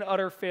going to be an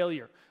utter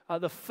failure.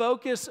 The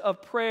focus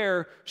of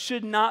prayer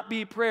should not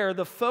be prayer.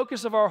 The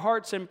focus of our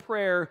hearts in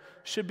prayer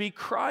should be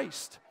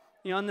Christ.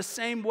 In the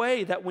same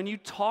way that when you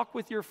talk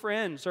with your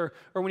friends or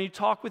when you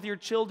talk with your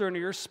children or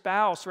your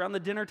spouse around the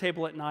dinner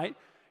table at night,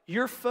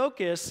 your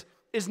focus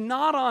is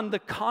not on the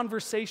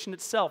conversation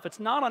itself. It's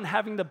not on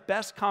having the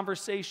best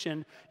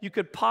conversation you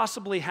could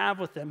possibly have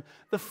with them.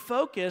 The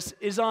focus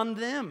is on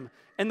them.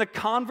 And the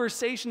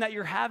conversation that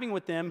you're having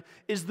with them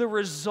is the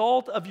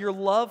result of your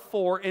love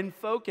for and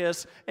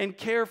focus and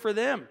care for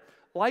them.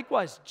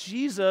 Likewise,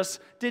 Jesus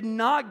did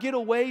not get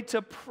away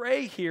to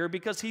pray here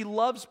because he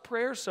loves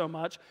prayer so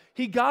much.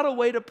 He got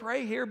away to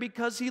pray here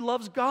because he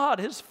loves God,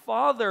 his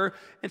Father.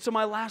 And so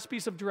my last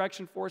piece of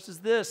direction for us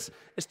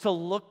is to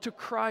look to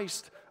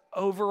Christ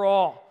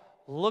overall.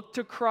 Look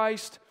to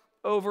Christ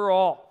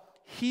overall.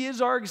 He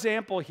is our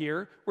example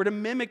here. We're to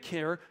mimic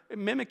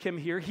him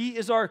here. He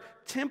is our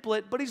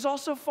template, but he's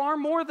also far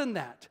more than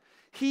that.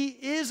 He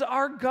is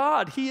our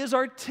God. He is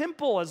our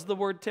temple, as the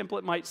word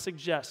template might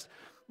suggest.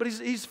 But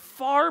he's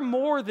far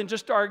more than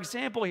just our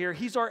example here.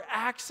 He's our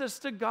access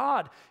to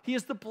God. He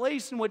is the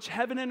place in which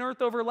heaven and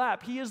earth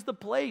overlap. He is the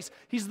place.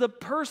 He's the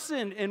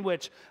person in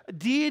which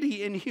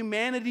deity and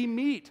humanity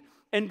meet.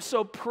 And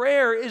so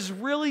prayer is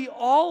really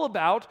all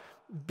about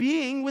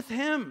being with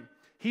him.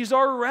 He's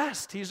our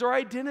rest. He's our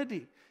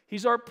identity.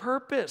 He's our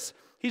purpose.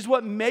 He's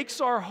what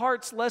makes our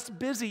hearts less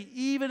busy,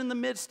 even in the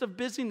midst of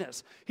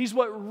busyness. He's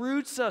what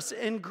roots us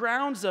and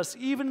grounds us,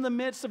 even in the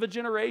midst of a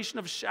generation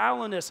of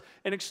shallowness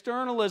and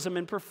externalism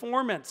and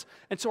performance.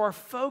 And so our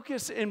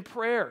focus in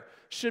prayer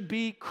should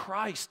be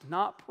Christ,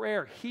 not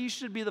prayer. He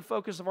should be the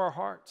focus of our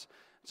hearts.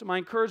 So my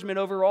encouragement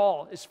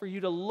overall is for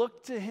you to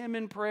look to him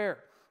in prayer.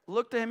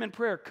 Look to him in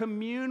prayer.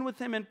 Commune with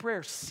him in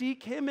prayer.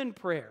 Seek him in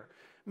prayer.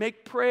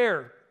 Make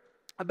prayer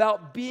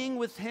about being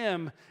with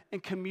him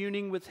and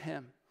communing with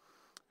him.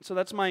 So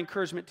that's my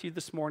encouragement to you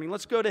this morning.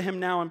 Let's go to him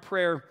now in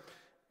prayer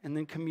and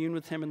then commune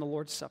with him in the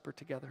Lord's Supper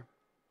together.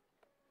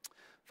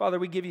 Father,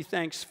 we give you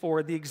thanks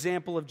for the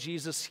example of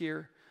Jesus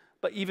here,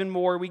 but even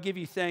more, we give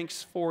you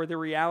thanks for the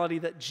reality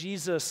that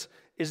Jesus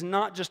is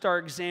not just our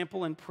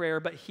example in prayer,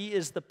 but he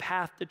is the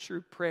path to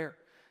true prayer,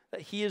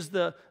 that he is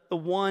the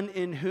one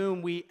in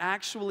whom we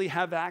actually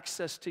have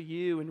access to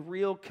you and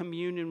real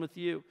communion with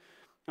you.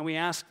 And we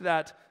ask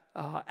that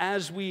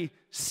as we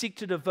seek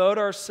to devote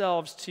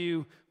ourselves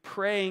to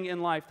praying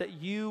in life,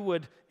 that you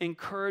would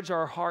encourage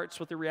our hearts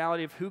with the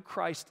reality of who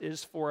Christ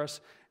is for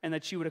us, and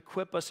that you would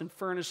equip us and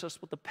furnish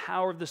us with the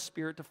power of the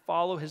Spirit to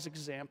follow his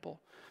example.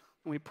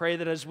 And we pray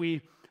that as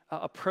we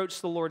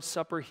approach the Lord's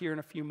Supper here in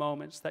a few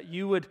moments, that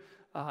you would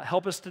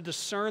help us to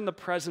discern the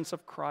presence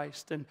of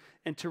Christ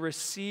and to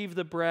receive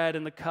the bread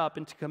and the cup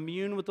and to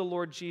commune with the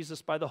Lord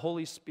Jesus by the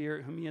Holy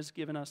Spirit whom he has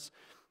given us,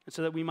 and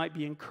so that we might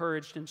be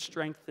encouraged and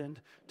strengthened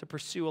to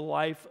pursue a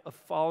life of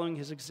following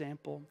his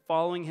example,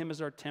 following him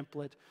as our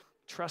template,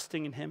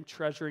 trusting in him,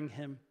 treasuring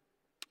him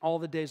all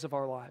the days of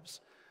our lives.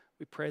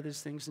 We pray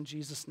these things in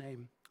Jesus'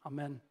 name.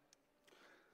 Amen.